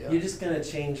good idea. You're just gonna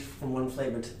change from one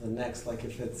flavor to the next. Like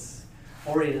if it's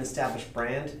already an established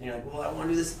brand, and you're like, well, I want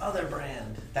to do this other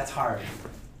brand. That's hard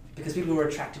because people were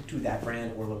attracted to that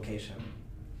brand or location.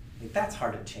 Like that's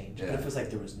hard to change. Yeah. But if it was like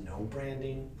there was no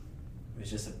branding, it was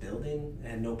just a building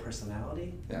and had no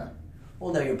personality. Yeah.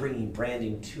 Well, now you're bringing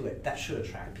branding to it. That should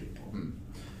attract people.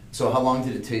 So how long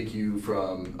did it take you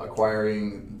from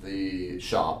acquiring the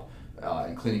shop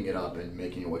and cleaning it up and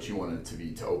making it what you wanted it to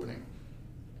be to opening?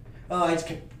 Oh, I just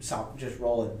kept just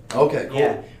rolling. Okay, cool.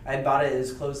 Yeah, I bought it. It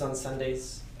was closed on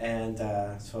Sundays, and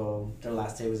so their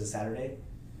last day was a Saturday.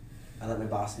 I let my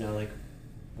boss know, like,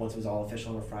 once it was all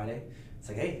official on a Friday. It's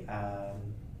like, hey,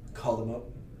 called him up.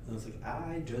 And I was like,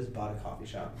 I just bought a coffee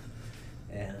shop,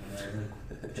 and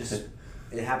just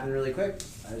it happened really quick.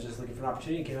 I was just looking for an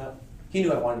opportunity. Came up. He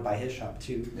knew I wanted to buy his shop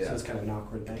too, so it was kind of an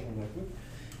awkward thing. I'm like, whoop.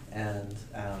 And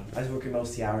I was working most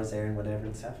of the hours there and whatever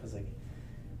and stuff. I was like,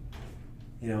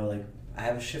 you know, like, I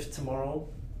have a shift tomorrow.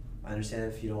 I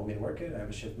understand if you don't want me to work it. I have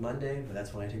a shift Monday, but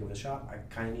that's when I take over the shop. I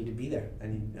kind of need to be there.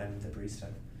 I'm the barista.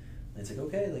 And it's like,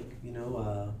 okay, like, you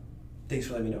know, thanks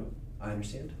for letting me know. I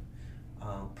understand.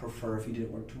 Prefer if you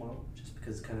didn't work tomorrow, just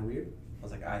because it's kind of weird. I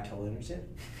was like, I totally understand.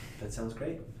 That sounds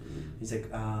great. He's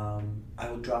like, I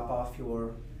will drop off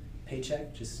your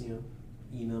paycheck. Just, you know,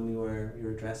 email me where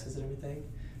your address is and everything.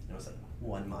 And I was like,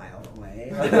 1 mile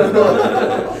away. I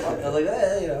was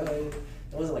like, you know,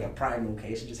 it wasn't like a prime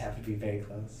location, just happened to be very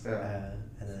close. Yeah.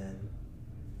 And then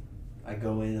I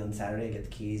go in on Saturday, get the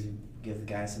keys, give the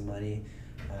guy some money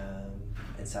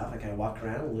and stuff. I kind of walk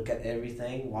around, look at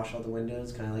everything, wash all the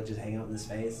windows, kind of like just hang out in the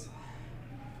space.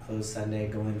 Close Sunday,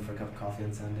 go in for a cup of coffee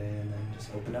on Sunday, and then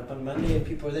just open up on Monday, and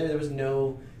people were there.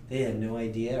 They had no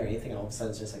idea or anything. All of a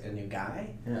sudden, it's just like a new guy.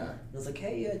 Yeah. I was like,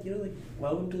 hey, you know, like,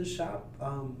 welcome to the shop.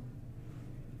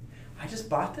 I just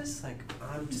bought this. Like,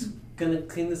 I'm just gonna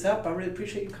clean this up. I really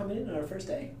appreciate you coming in on our first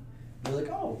day. And they're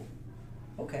like, oh,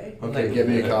 okay. Okay, like, get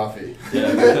me a coffee.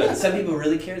 Yeah. Some people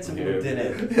really cared. Some people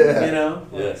didn't. Yeah. You know.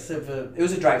 Like, Yeah. so it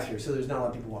was a drive-through, so there's not a lot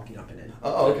of people walking up and in.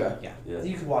 Oh, okay. Yeah. Yeah.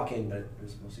 You could walk in, but it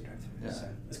was mostly drive-through. Yeah. So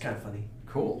it's kind of funny.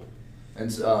 Cool.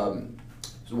 And so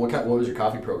what was your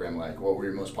coffee program like? What were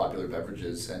your most popular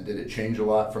beverages, and did it change a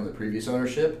lot from the previous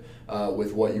ownership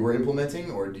with what you were implementing,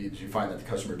 or did you find that the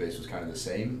customer base was kind of the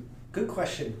same? Good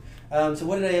question. So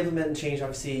what did I implement and change?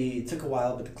 Obviously, it took a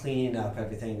while, but the cleaning up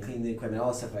everything, cleaning the equipment,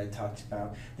 all the stuff I had talked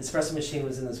about. The espresso machine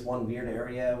was in this one weird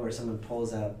area where someone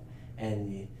pulls up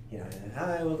and, you know,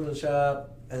 hi, welcome to the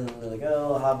shop. And then they're like,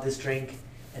 oh, I'll have this drink.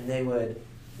 And they would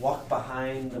walk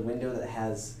behind the window that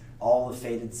has all the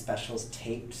faded specials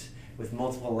taped with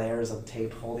multiple layers of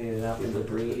tape holding it up in the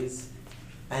breeze,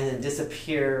 and then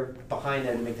disappear behind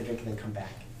it and make the drink and then come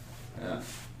back. Yeah.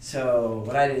 So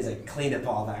what I did is I cleaned up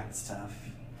all that stuff.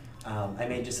 I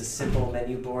made just a simple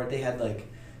menu board. They had like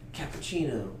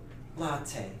cappuccino,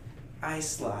 latte,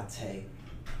 iced latte,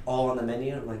 all on the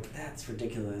menu. I'm like, that's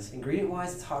ridiculous.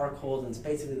 Ingredient-wise, it's hot or cold, and it's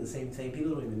basically the same thing.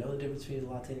 People don't even know the difference between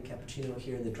a latte and a cappuccino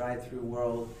here in the drive-through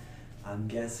world. I'm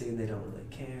guessing they don't really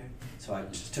care. So I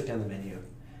just took down the menu.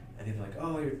 And people were like,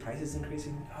 oh, your price is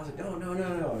increasing? I was like,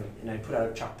 no. And I put out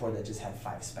a chalkboard that just had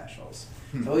 5 specials.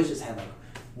 So I always just had like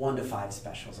 1 to 5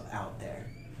 specials out there.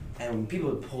 And when people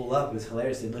would pull up, it was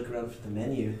hilarious. They'd look around for the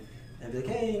menu and be like,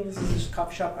 hey, this is a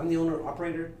coffee shop. I'm the owner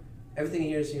operator. Everything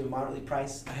here is, you know, moderately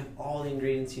priced. I have all the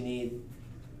ingredients you need.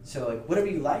 So like whatever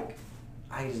you like,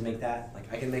 I can just make that.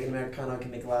 Like I can make an Americano, I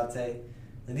can make a latte.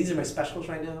 And these are my specials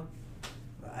right now.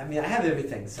 I mean, I have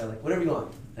everything, so like whatever you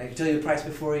want. I can tell you the price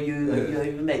before you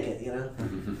even make it, you know?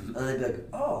 And they'd be like,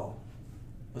 oh.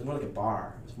 It was more like a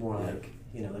bar. It was more like,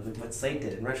 you know, like what Slate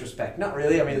did in retrospect. Not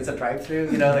really, I mean, it's a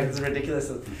drive-through, you know, like it's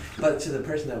ridiculous. But to the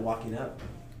person that walking up,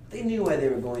 they knew why they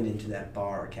were going into that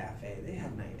bar or cafe. They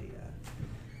had an idea.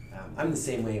 I'm the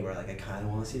same way where like I kind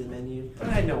of want to see the menu, but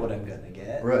I know what I'm going to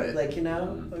get. Right. Like, you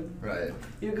know? Like, Right.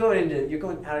 You're going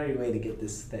out of your way to get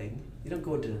this thing. You don't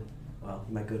go into... Well,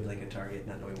 you might go to like a Target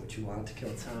not knowing what you want to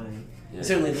kill time. Yeah. You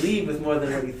certainly leave with more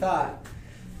than what you thought.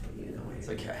 But you know, It's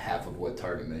like half of what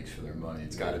Target makes for their money.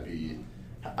 It's got to be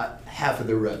half of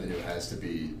their revenue has to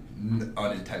be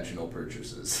unintentional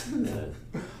purchases. Yeah.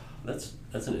 That's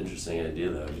an interesting idea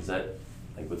though, because that,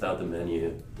 like, without the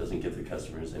menu, doesn't give the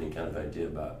customers any kind of idea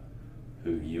about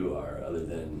who you are, other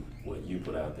than what you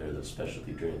put out there. Those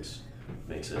specialty drinks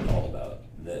makes it all about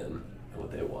them and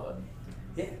what they want.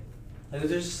 Yeah, Like,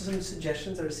 there's some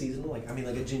suggestions that are seasonal, like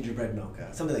a gingerbread mocha,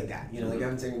 something like that. You know, like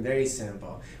I'm saying, very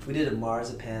simple. We did a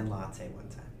marzipan latte one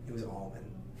time. It was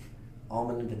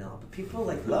almond and vanilla. But people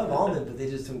like love almond, but they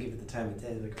just don't give it the time of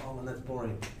day. They're like, almond, that's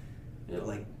boring. Yeah. But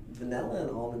like vanilla and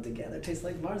almond together tastes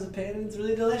like marzipan, and it's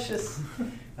really delicious.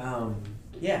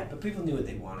 Yeah, but people knew what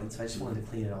they wanted, so I just wanted to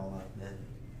clean it all up and then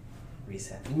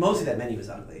reset. And mostly that menu was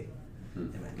ugly.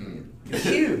 It was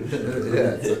huge.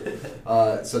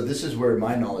 Yeah. So this is where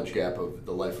my knowledge gap of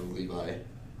the life of Levi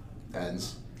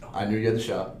ends. I knew you had the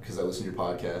shop because I listened to your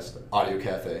podcast, Audio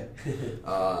Cafe.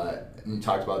 And you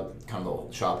talked about kind of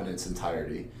the shop in its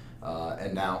entirety.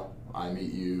 And now I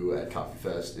meet you at Coffee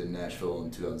Fest in Nashville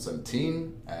in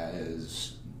 2017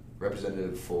 as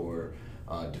representative for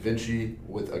Davinci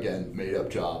with, again, made-up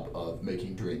job of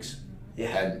making drinks.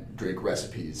 Yeah. And drink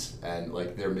recipes and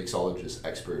like their mixologist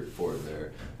expert for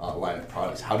their line of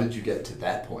products. How did you get to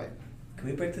that point? Can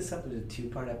we break this up into a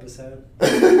 2-part episode?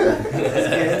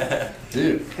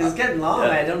 Dude. Because it's getting long.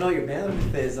 I don't know what your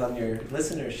bandwidth is on your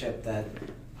listenership that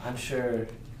I'm sure,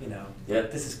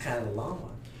 this is kind of a long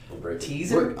one. We'll break it.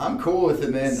 Teaser? I'm cool with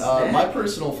it, man. My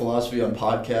personal philosophy on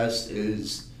podcasts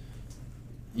is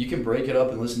you can break it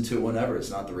up and listen to it whenever. It's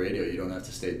not the radio. You don't have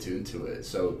to stay tuned to it.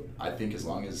 So I think as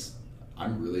long as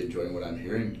I'm really enjoying what I'm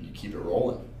hearing, you keep it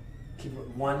rolling. Keep it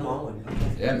one long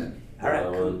one. Yeah, man. All right,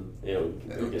 cool.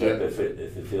 Pick it up if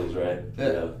it feels right.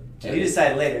 Yeah. You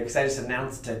decide later because I just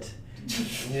announced it.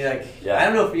 And you're like, I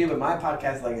don't know for you, but my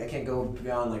podcast, like, I can't go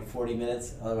beyond like 40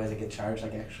 minutes, otherwise I get charged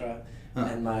like extra.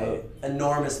 And my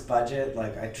enormous budget,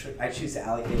 like I choose to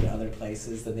allocate it to other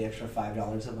places than the extra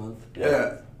 $5 a month.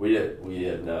 Yeah. We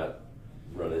had not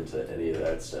run into any of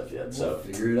that stuff yet, so we'll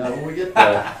figure it out when we get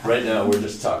there. Right now we're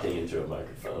just talking into a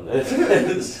microphone.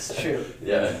 It's true.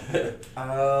 Yeah.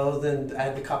 Then I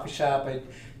had the coffee shop. I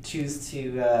choose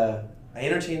to. I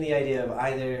entertain the idea of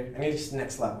either. I mean, just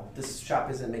next level. This shop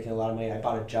isn't making a lot of money. I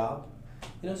bought a job.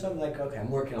 So I'm like, okay,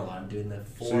 I'm working a lot. I'm doing the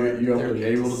 4. So you're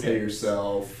able to pay 6.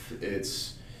 yourself.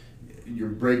 You're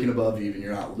breaking above even.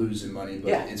 You're not losing money,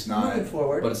 but it's not moving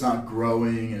forward. But it's not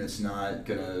growing, and it's not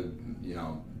gonna,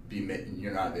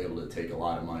 you're not able to take a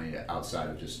lot of money outside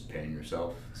of just paying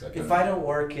yourself. If I don't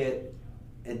work it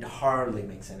hardly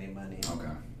makes any money.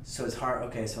 Okay. So it's hard.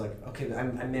 Okay, so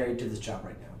I'm married to this job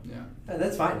right now. Yeah.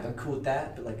 That's fine. I'm cool with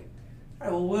that. But like, all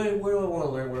right, well, where do I want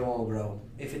to learn? Where do I want to grow?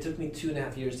 If it took me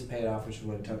 2.5 years to pay it off, which is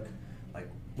what it took, like,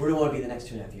 where do I want to be the next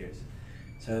 2.5 years?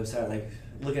 So I started like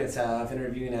looking at stuff,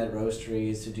 interviewing at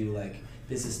roasteries to do like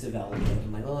business development.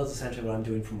 I'm like, well, that's essentially what I'm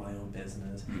doing for my own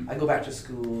business. I go back to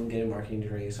school and get a marketing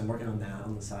degree, so I'm working on that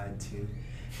on the side too.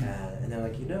 And they're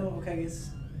like, okay, I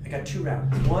guess I got 2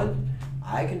 routes. One,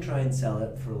 I can try and sell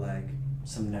it for like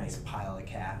some nice pile of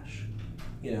cash.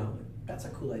 That's a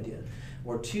cool idea.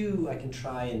 Or 2, I can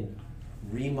try and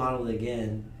remodel it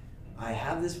again. I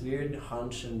have this weird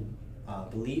hunch and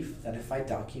belief that if I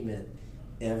document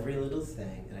every little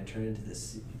thing and I turn it into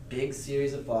this big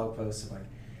series of blog posts of like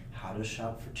how to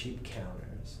shop for cheap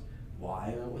counters,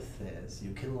 why I went with this,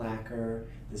 you can lacquer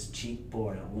this cheap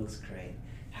board, it looks great,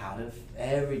 how to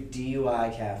every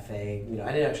DUI cafe,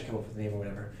 I didn't actually come up with the name or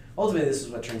whatever. Ultimately, this is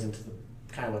what turns into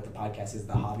kind of what the podcast is,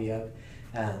 the hobby of.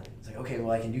 It's like, okay,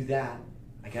 well, I can do that.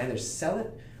 I can either sell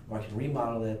it or I can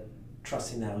remodel it,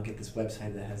 trusting that I'll get this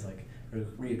website that has like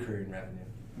reoccurring revenue.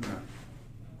 Yeah.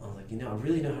 I was like, I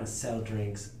really know how to sell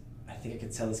drinks. I think I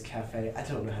could sell this cafe. I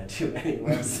don't know how to do any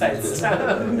websites.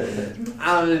 I'm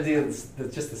going to do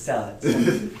just to sell it. So,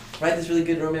 write this really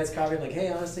good romance copy. I'm like, hey,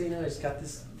 honestly, I just got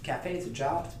this cafe. It's a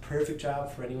job. It's a perfect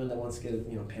job for anyone that wants to get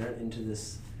a parent into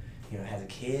this, has a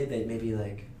kid that maybe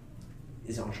like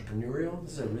is entrepreneurial.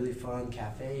 This is a really fun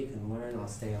cafe. You can learn. I'll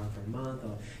stay on for a month.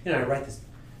 I write this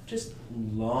just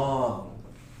long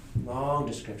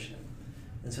description.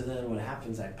 And so then what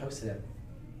happens, I posted it.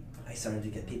 I started to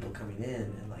get people coming in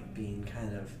and like being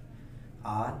kind of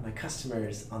odd. My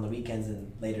customers on the weekends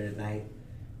and later at night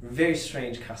were very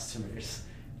strange customers.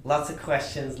 Lots of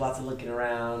questions, lots of looking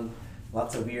around,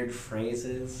 lots of weird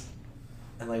phrases.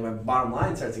 And like my bottom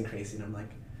line starts increasing. I'm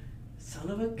like, son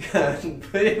of a gun,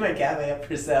 putting my cafe up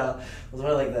for sale was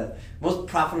one of like the most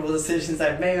profitable decisions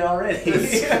I've made already.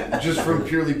 Just from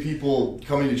purely people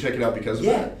coming to check it out because of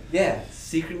that? Yeah.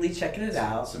 Secretly checking it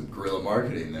out. Some guerrilla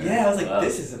marketing there. Yeah, I was like,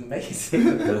 this is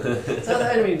amazing. So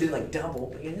I didn't do like double,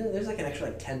 but there's like an extra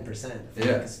like 10% for like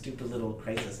a stupid little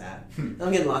crisis ad. And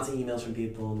I'm getting lots of emails from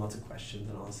people and lots of questions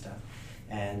and all this stuff.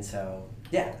 And so,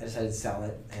 I decided to sell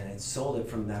it, and I sold it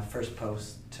from that first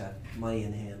post to money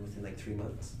in hand within like 3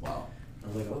 months. Wow. I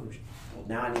was like, well,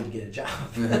 now I need to get a job.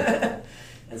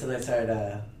 And so then I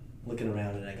started looking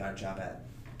around, and I got a job at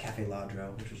Cafe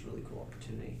Ladro, which was a really cool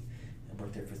opportunity. I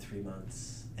worked there for 3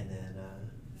 months, and then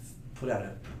put out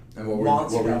a And what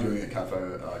were you doing at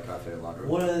Cafe Lago?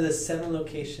 One of the 7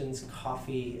 locations,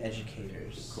 coffee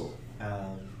educators. Cool.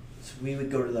 So we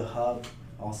would go to the hub,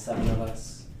 all 7 of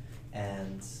us,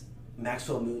 and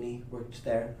Maxwell Mooney worked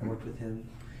there. I worked with him.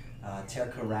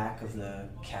 Terka Rack of the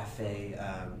cafe,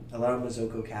 Alarm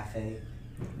Mazoko Cafe.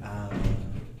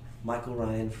 Michael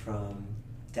Ryan from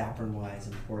Dapper and Wise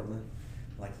in Portland.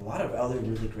 Like a lot of other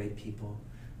really great people.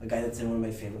 A guy that's in one of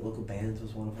my favorite local bands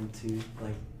was one of them too.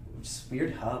 Like just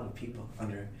weird hub of people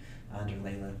under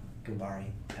Layla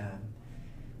Gambari.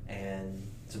 And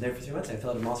so there for 3 months I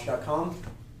filled out a monster.com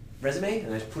resume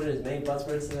and I put in as many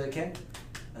buzzwords as I can.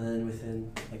 And then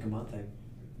within like a month I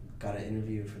got an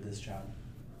interview for this job.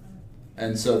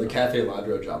 And so the Cafe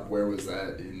Ladro job, where was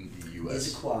that in the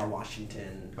U.S.? Issaquah,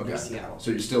 Washington, near Seattle.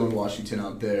 So you're still in Washington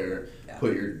out there, Yeah.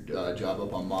 put your job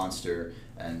up on Monster,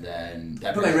 and then...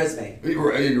 Put my resume.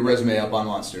 Your resume up on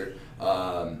Monster,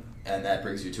 and that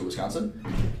brings you to Wisconsin?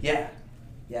 Yeah.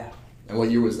 And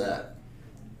what year was that?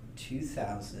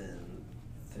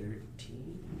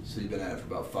 2013. So you've been at it for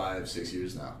about 5-6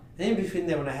 years now. And in between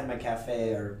there, when I had my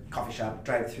cafe or coffee shop,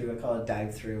 drive-through, I call it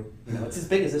dive-through. You know, it's as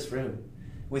big as this room,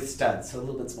 with studs, so a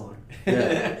little bit smaller,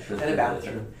 Yeah. and a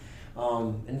bathroom.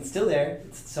 And it's still there.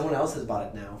 Someone else has bought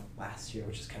it now last year,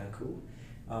 which is kind of cool.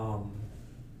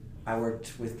 I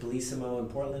worked with Bellissimo in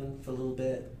Portland for a little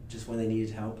bit. Just when they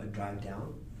needed help, I'd drive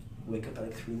down, wake up at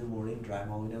like 3 in the morning, drive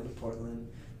all the way down to Portland,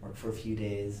 work for a few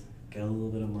days, get a little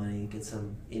bit of money, get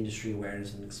some industry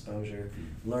awareness and exposure,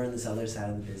 learn this other side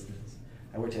of the business.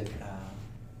 I worked at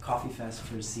Coffee Fest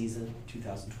for a season,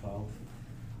 2012,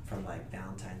 from like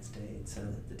Valentine's Day to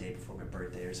the day before my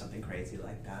birthday or something crazy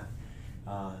like that.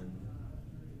 I'm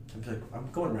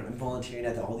going around, I'm volunteering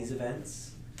at all these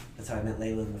events. That's how I met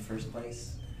Layla in the first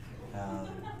place.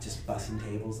 Just bussing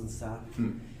tables and stuff.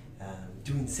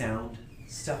 Doing sound,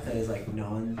 stuff that is like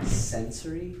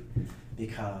non-sensory,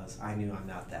 because I knew I'm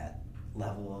not that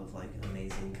level of like an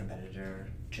amazing competitor,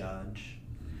 judge.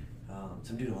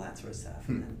 So I'm doing all that sort of stuff.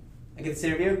 And then I get this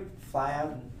interview, fly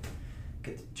out and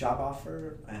get the job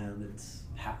offer, and it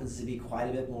happens to be quite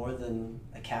a bit more than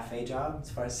a cafe job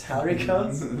as far as salary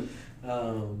goes.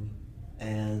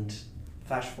 And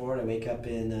flash forward, I wake up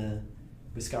in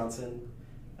Wisconsin.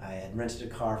 I had rented a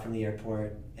car from the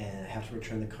airport, and I have to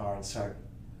return the car and start,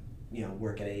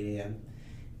 work at 8 a.m.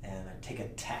 And I take a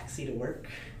taxi to work.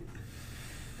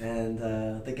 And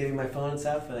they give me my phone and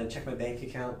stuff, and I check my bank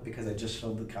account because I just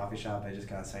sold the coffee shop. I just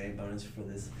got a signing bonus for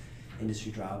this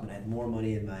industry job, and I had more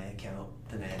money in my account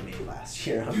than I had made last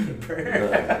year on paper.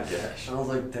 Oh my gosh. And I was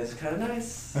like, that's kind of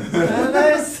nice. That's kind of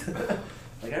nice.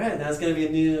 Like, all right, now it's going to be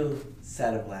a new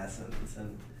set of lessons.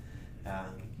 And a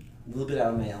little bit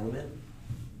out of my element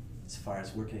as far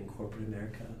as working in corporate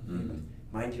America.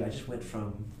 Mind you, I just went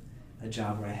from a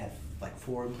job where I had like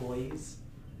 4 employees,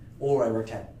 or I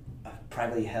worked at a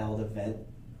privately held event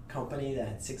company that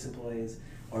had 6 employees,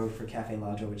 or for Cafe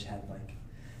Ladro, which had like,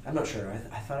 I'm not sure,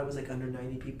 I thought it was like under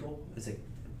 90 people. It was like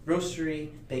roastery,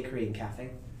 bakery, and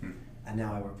cafe. And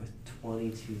now I work with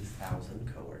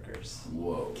 22,000 coworkers.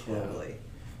 Whoa. Globally.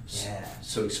 Yeah.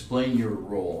 So explain your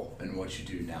role and what you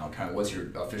do now. Kind of what's your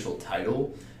official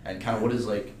title, and kind of what is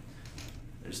like,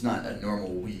 it's not a normal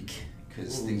week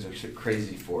because things are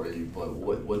crazy for you, but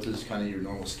what does kind of your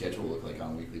normal schedule look like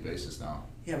on a weekly basis now?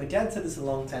 Yeah, my dad said this a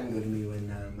long time ago to me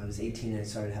when I was 18 and I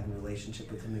started having a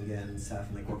relationship with him again and stuff,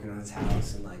 and like working on his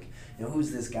house and like,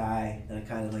 who's this guy that I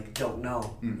kind of like don't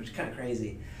know, which is kind of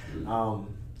crazy.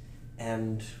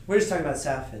 And we're just talking about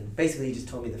stuff, and basically he just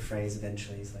told me the phrase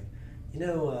eventually. He's like,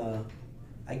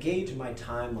 I gauge my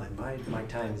timeline. My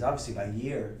time is obviously by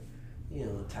year,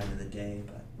 the time of the day,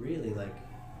 but really like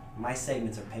my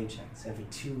segments are paychecks. Every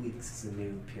 2 weeks is a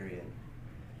new period.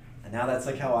 And now that's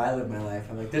like how I live my life.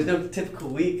 I'm like, there's no typical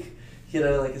week,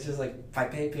 like it's just like my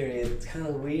pay period. It's kind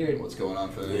of weird. What's going on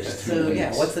for the next 2 So weeks?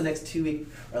 yeah, what's the next 2 week,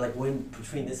 or like when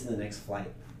between this and the next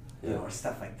flight, or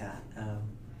stuff like that.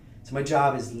 So my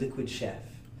job is liquid chef,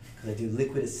 because I do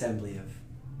liquid assembly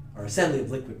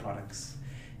of liquid products.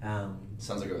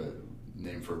 Sounds like a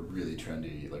name for a really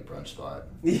trendy like brunch spot.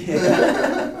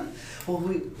 Yeah. Well,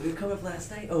 we come up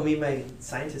last night. Oh, me and my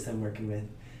scientist I'm working with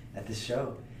at this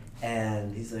show,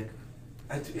 and he's like,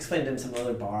 I explained to him some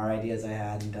other bar ideas I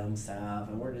had and dumb stuff,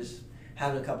 and we're just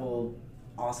having a couple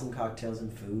awesome cocktails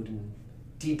and food and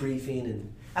debriefing.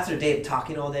 And after a day of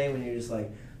talking all day, when you're just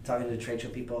like talking to trade show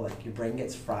people, like your brain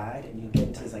gets fried and you get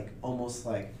into this like almost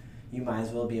like you might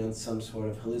as well be on some sort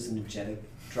of hallucinogenic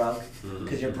drug,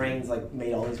 because your brain's like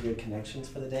made all these weird connections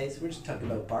for the day. So we're just talking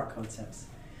about bar concepts.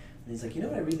 And he's like,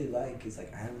 what I really like is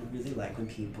like, I really like when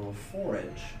people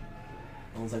forage.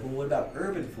 I was like, well, what about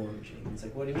urban foraging? He's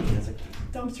like, what do you mean? I was like,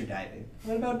 dumpster diving.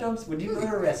 What about dumpster? Would you go to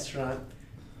a restaurant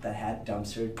that had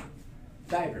dumpster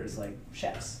divers, like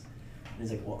chefs? And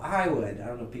he's like, well, I would. I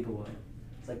don't know if people would.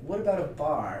 It's like, what about a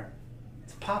bar?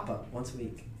 It's a pop-up once a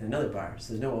week in another bar,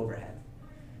 so there's no overhead.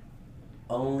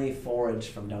 Only forage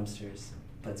from dumpsters,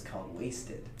 but it's called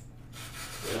wasted.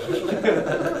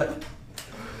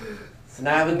 So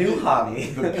now I have a new hobby.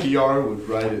 The PR would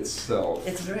write itself.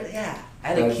 It's really, yeah. I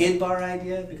had a kid bar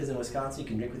idea because in Wisconsin you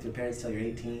can drink with your parents till you're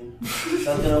 18. So I was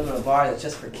going to open a bar that's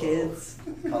just for kids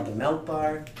called the Milk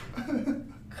Bar.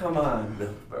 Come on.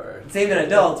 Milk bar. It's aimed at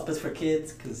adults, but it's for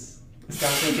kids because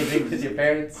Wisconsin you can drink with your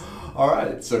parents. All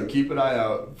right, so keep an eye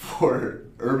out for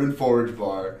Urban Forage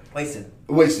Bar. Wasted.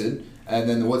 Wasted. And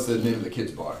then what's the name of the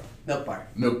kids' bar? Milk Bar.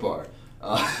 Milk Bar.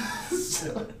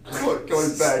 So,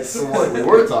 going back to what we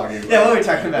were talking about. Yeah, what were we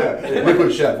talking about? Yeah.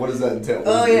 Liquid Chef, what does that entail?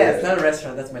 Oh yeah, it's not a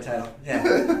restaurant, that's my title.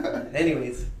 Yeah.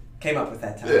 Anyways, came up with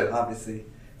that title, obviously.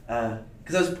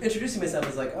 Because I was introducing myself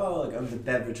as like, oh, like I'm the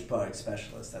beverage product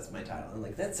specialist, that's my title. And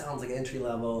like, that sounds like entry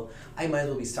level. I might as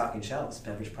well be stocking shelves,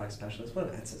 beverage product specialist.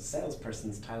 What? That's a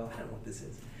salesperson's title, I don't know what this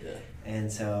is. Yeah.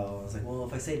 And so I was like, well,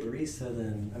 if I say barista,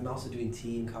 then I'm also doing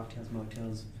tea and cocktails,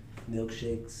 mocktails,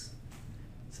 milkshakes.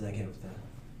 So that came up with the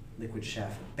Liquid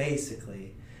Chef.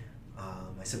 Basically,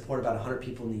 I support about 100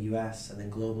 people in the U.S. and then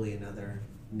globally another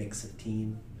mix of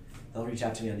team. They'll reach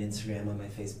out to me on Instagram, on my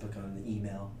Facebook, on the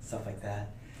email, stuff like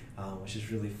that, which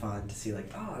is really fun to see. Like,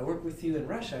 oh, I work with you in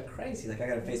Russia, crazy! Like I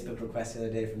got a Facebook request the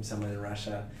other day from someone in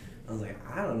Russia. I was like,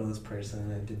 I don't know this person.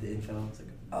 And I did the info. I was like,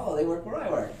 oh, they work where I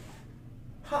work.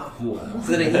 Huh. Wow.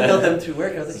 So then I emailed them through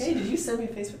work. I was like, hey, did you send me a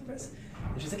Facebook request?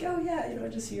 And she's like, oh yeah, I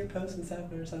just see your posts and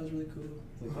stuff, and it sounds really cool.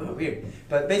 I was like, oh, weird.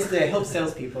 But basically, I help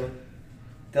salespeople.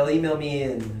 They'll email me,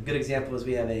 and a good example is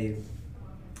we have a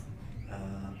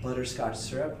butterscotch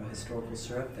syrup, a historical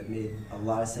syrup that made a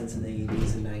lot of sense in the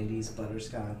 80s and 90s.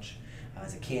 Butterscotch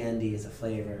as a candy, as a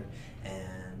flavor,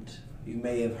 and you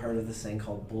may have heard of this thing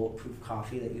called bulletproof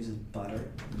coffee that uses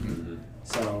butter. Mm-hmm.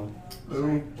 So,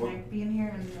 Ooh, Can I be in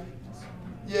here?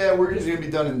 yeah, we're just gonna be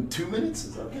done in 2 minutes.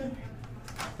 Is that okay?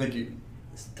 Thank you.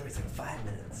 this story's like 5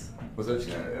 minutes. Was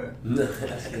that?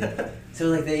 Yeah. So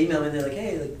like they email me and they're like,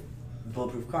 hey, like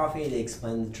bulletproof coffee. They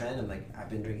explain the trend. I'm like, I've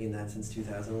been drinking that since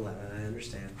 2011. I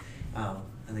understand.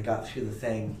 And they got through the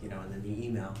thing, and then the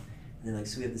email, and they're like,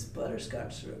 so we have this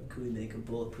butterscotch syrup. Could we make a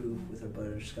bulletproof with our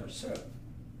butterscotch syrup?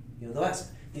 They'll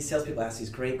ask these salespeople ask these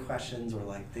great questions, or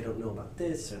like they don't know about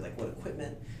this, or like what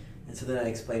equipment. And so then I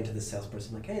explained to the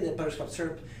salesperson, like, hey, that butterscotch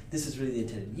syrup, this is really the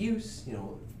intended use.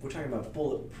 We're talking about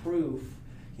bulletproof.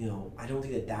 I don't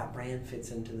think that brand fits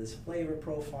into this flavor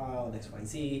profile and X, Y,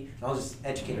 Z. And I'll just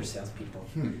educate our salespeople.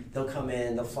 They'll come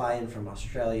in, they'll fly in from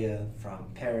Australia, from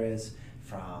Paris,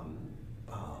 from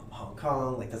Hong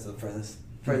Kong, like that's the furthest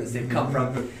they've come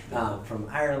from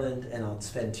Ireland, and I'll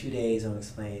spend 2 days and I'll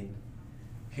explain,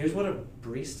 here's what a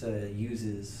barista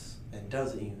uses and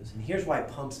doesn't use, and here's why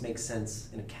pumps make sense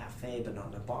in a cafe but not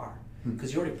in a bar.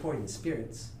 Because you're already pouring the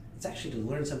spirits. It's actually to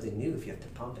learn something new if you have to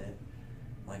pump it.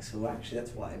 So actually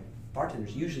that's why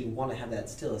bartenders usually want to have that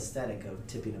still aesthetic of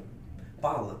tipping a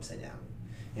bottle upside down.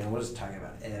 We're just talking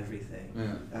about everything.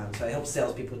 Yeah. So I help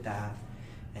salespeople with that,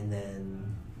 and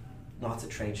then lots of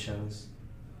trade shows.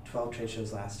 12 trade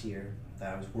shows last year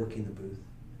that I was working the booth,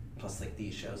 plus like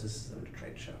these shows. This is a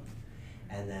trade show.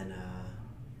 And then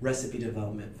recipe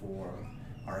development for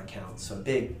our accounts. So a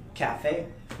big cafe,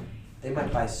 they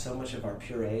might buy so much of our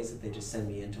purees that they just send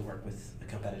me in to work with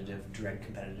a direct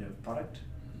competitive product.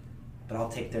 But I'll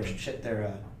take their kitchen,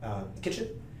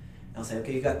 and I'll say,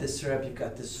 okay, you got this syrup, you've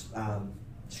got this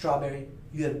strawberry,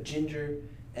 you have ginger,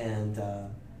 and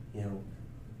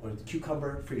or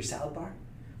cucumber for your salad bar,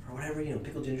 or whatever,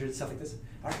 pickled ginger and stuff like this.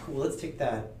 All right, cool. Let's take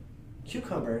that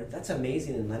cucumber. That's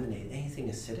amazing in lemonade. Anything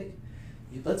acidic,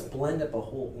 let's blend up a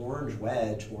whole orange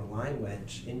wedge or lime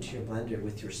wedge into your blender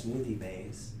with your smoothie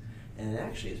base, and it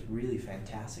actually is really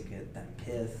fantastic. You get that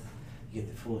pith, you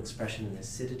get the full expression and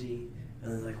acidity.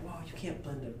 And they're like, wow, you can't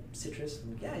blend a citrus?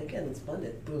 I'm like, yeah, you can, let's blend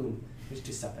it. Boom. We just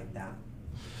do stuff like that.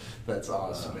 That's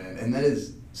awesome, man. And that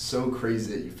is so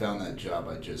crazy that you found that job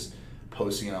by just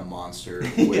posting it on Monster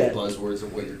with buzzwords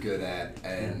of what you're good at,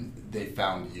 and they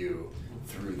found you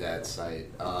through that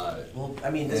site.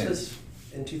 This was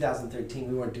in 2013.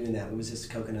 We weren't doing that. It was just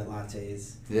coconut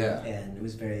lattes. Yeah. And it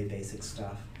was very basic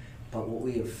stuff. But what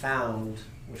we have found,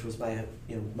 which was my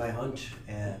hunch,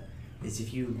 is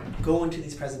if you go into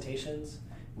these presentations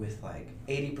with like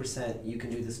 80% you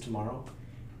can do this tomorrow,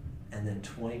 and then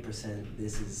 20%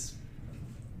 this is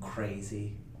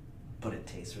crazy, but it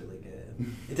tastes really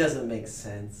good. It doesn't make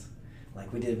sense.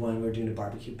 Like we did one, we were doing a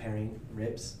barbecue pairing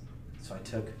ribs. So I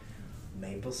took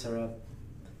maple syrup,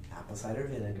 apple cider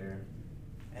vinegar,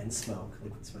 and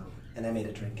liquid smoke, and I made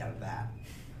a drink out of that.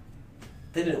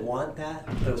 They didn't want that,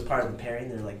 but it was part of the pairing.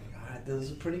 They're like, all right, this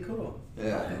is pretty cool.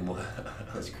 Yeah,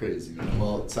 that's crazy, man.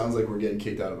 Well, it sounds like we're getting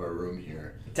kicked out of our room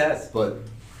here. It does. But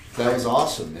that was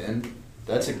awesome, man.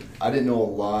 I didn't know a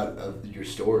lot of your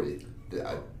story.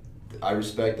 I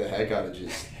respect the heck out of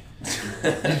just.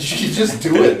 You just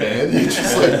do it, man. You're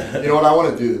just like, you know what, I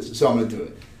want to do this, so I'm going to do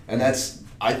it. And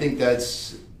I think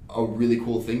that's a really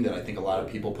cool thing that I think a lot of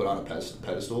people put on a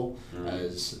pedestal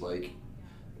as like,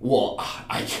 well,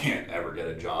 I can't ever get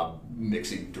a job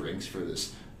mixing drinks for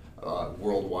this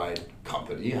worldwide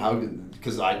company. How?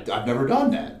 Because I've never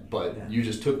done that. But you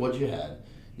just took what you had,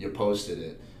 you posted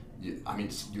it. You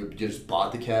just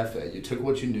bought the cafe. You took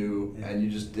what you knew and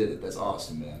you just did it. That's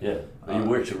awesome, man. Yeah, well, you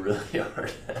worked really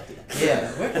hard.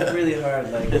 Yeah, worked really hard.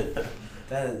 Like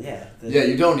that. Yeah. Yeah,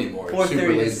 you don't need more. 4:30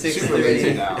 to 6:30. Super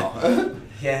lazy now.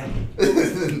 Yeah.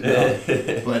 No.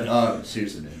 But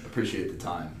seriously, man, appreciate the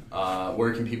time.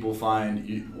 Where can people find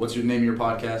you? What's your name of your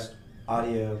podcast?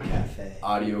 Audio Cafe.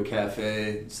 Audio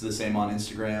Cafe. It's the same on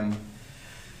Instagram.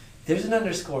 There's an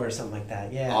underscore or something like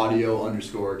that. Yeah.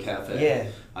 Audio_cafe. Yeah.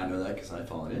 I know that because I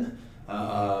follow you.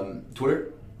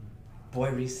 Twitter?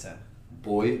 Boy Rista.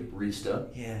 Boy Rista.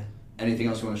 Yeah. Anything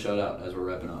else you want to shout out as we're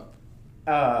wrapping up?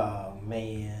 Oh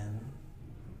man,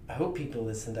 I hope people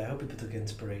listened. I hope people took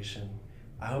inspiration.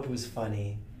 I hope it was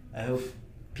funny. I hope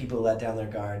people let down their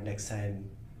guard next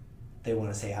time they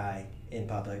want to say hi in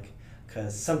public.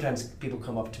 Because sometimes people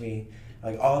come up to me,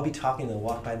 like, oh, I'll be talking, they'll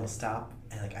walk by and they'll stop,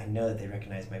 and like I know that they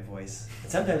recognize my voice.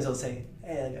 And sometimes they'll say,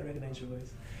 hey, like, I recognize your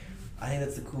voice. I think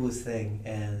that's the coolest thing.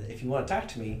 And if you want to talk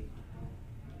to me,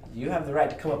 you have the right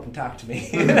to come up and talk to me.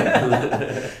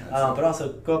 But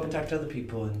also go up and talk to other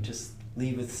people and just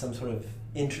leave with some sort of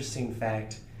interesting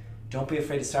fact. Don't be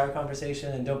afraid to start a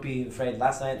conversation, and don't be afraid.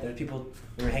 Last night there were people,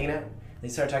 we were hanging out, they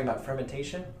started talking about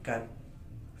fermentation. Got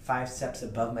 5 steps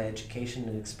above my education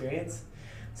and experience.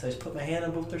 So I just put my hand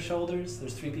on both their shoulders.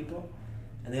 There's 3 people.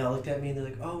 And they all looked at me and they're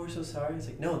like, oh, we're so sorry. It's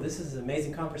like, no, this is an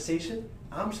amazing conversation.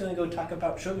 I'm just going to go talk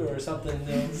about sugar or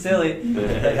something silly.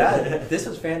 Like, this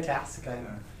was fantastic. And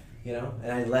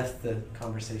I left the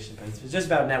conversation. But it was just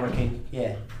about networking.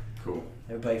 Yeah. Cool.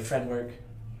 Everybody, friend work.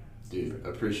 Dude,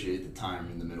 appreciate the time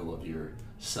in the middle of your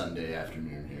Sunday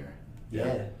afternoon here.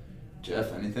 Yeah.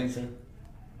 Jeff, anything?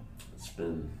 It's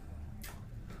been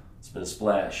a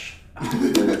splash. I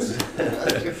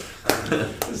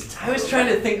was trying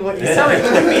to think of what you saw me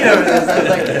put me over this. I was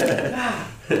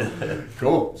like,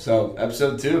 Cool. So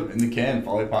episode 2 in the can.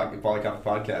 Follow Coffee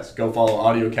Podcast. Go follow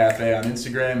Audio Cafe on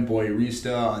Instagram. Boy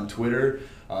Rista on Twitter.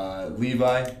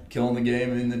 Levi killing the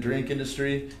game in the drink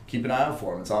industry. Keep an eye out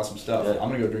for him. It's awesome stuff. Yeah. I'm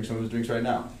gonna go drink some of his drinks right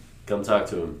now. Come talk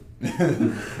to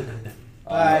him.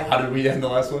 Bye. How did we end the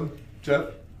last one, Jeff?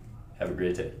 Have a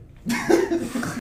great day.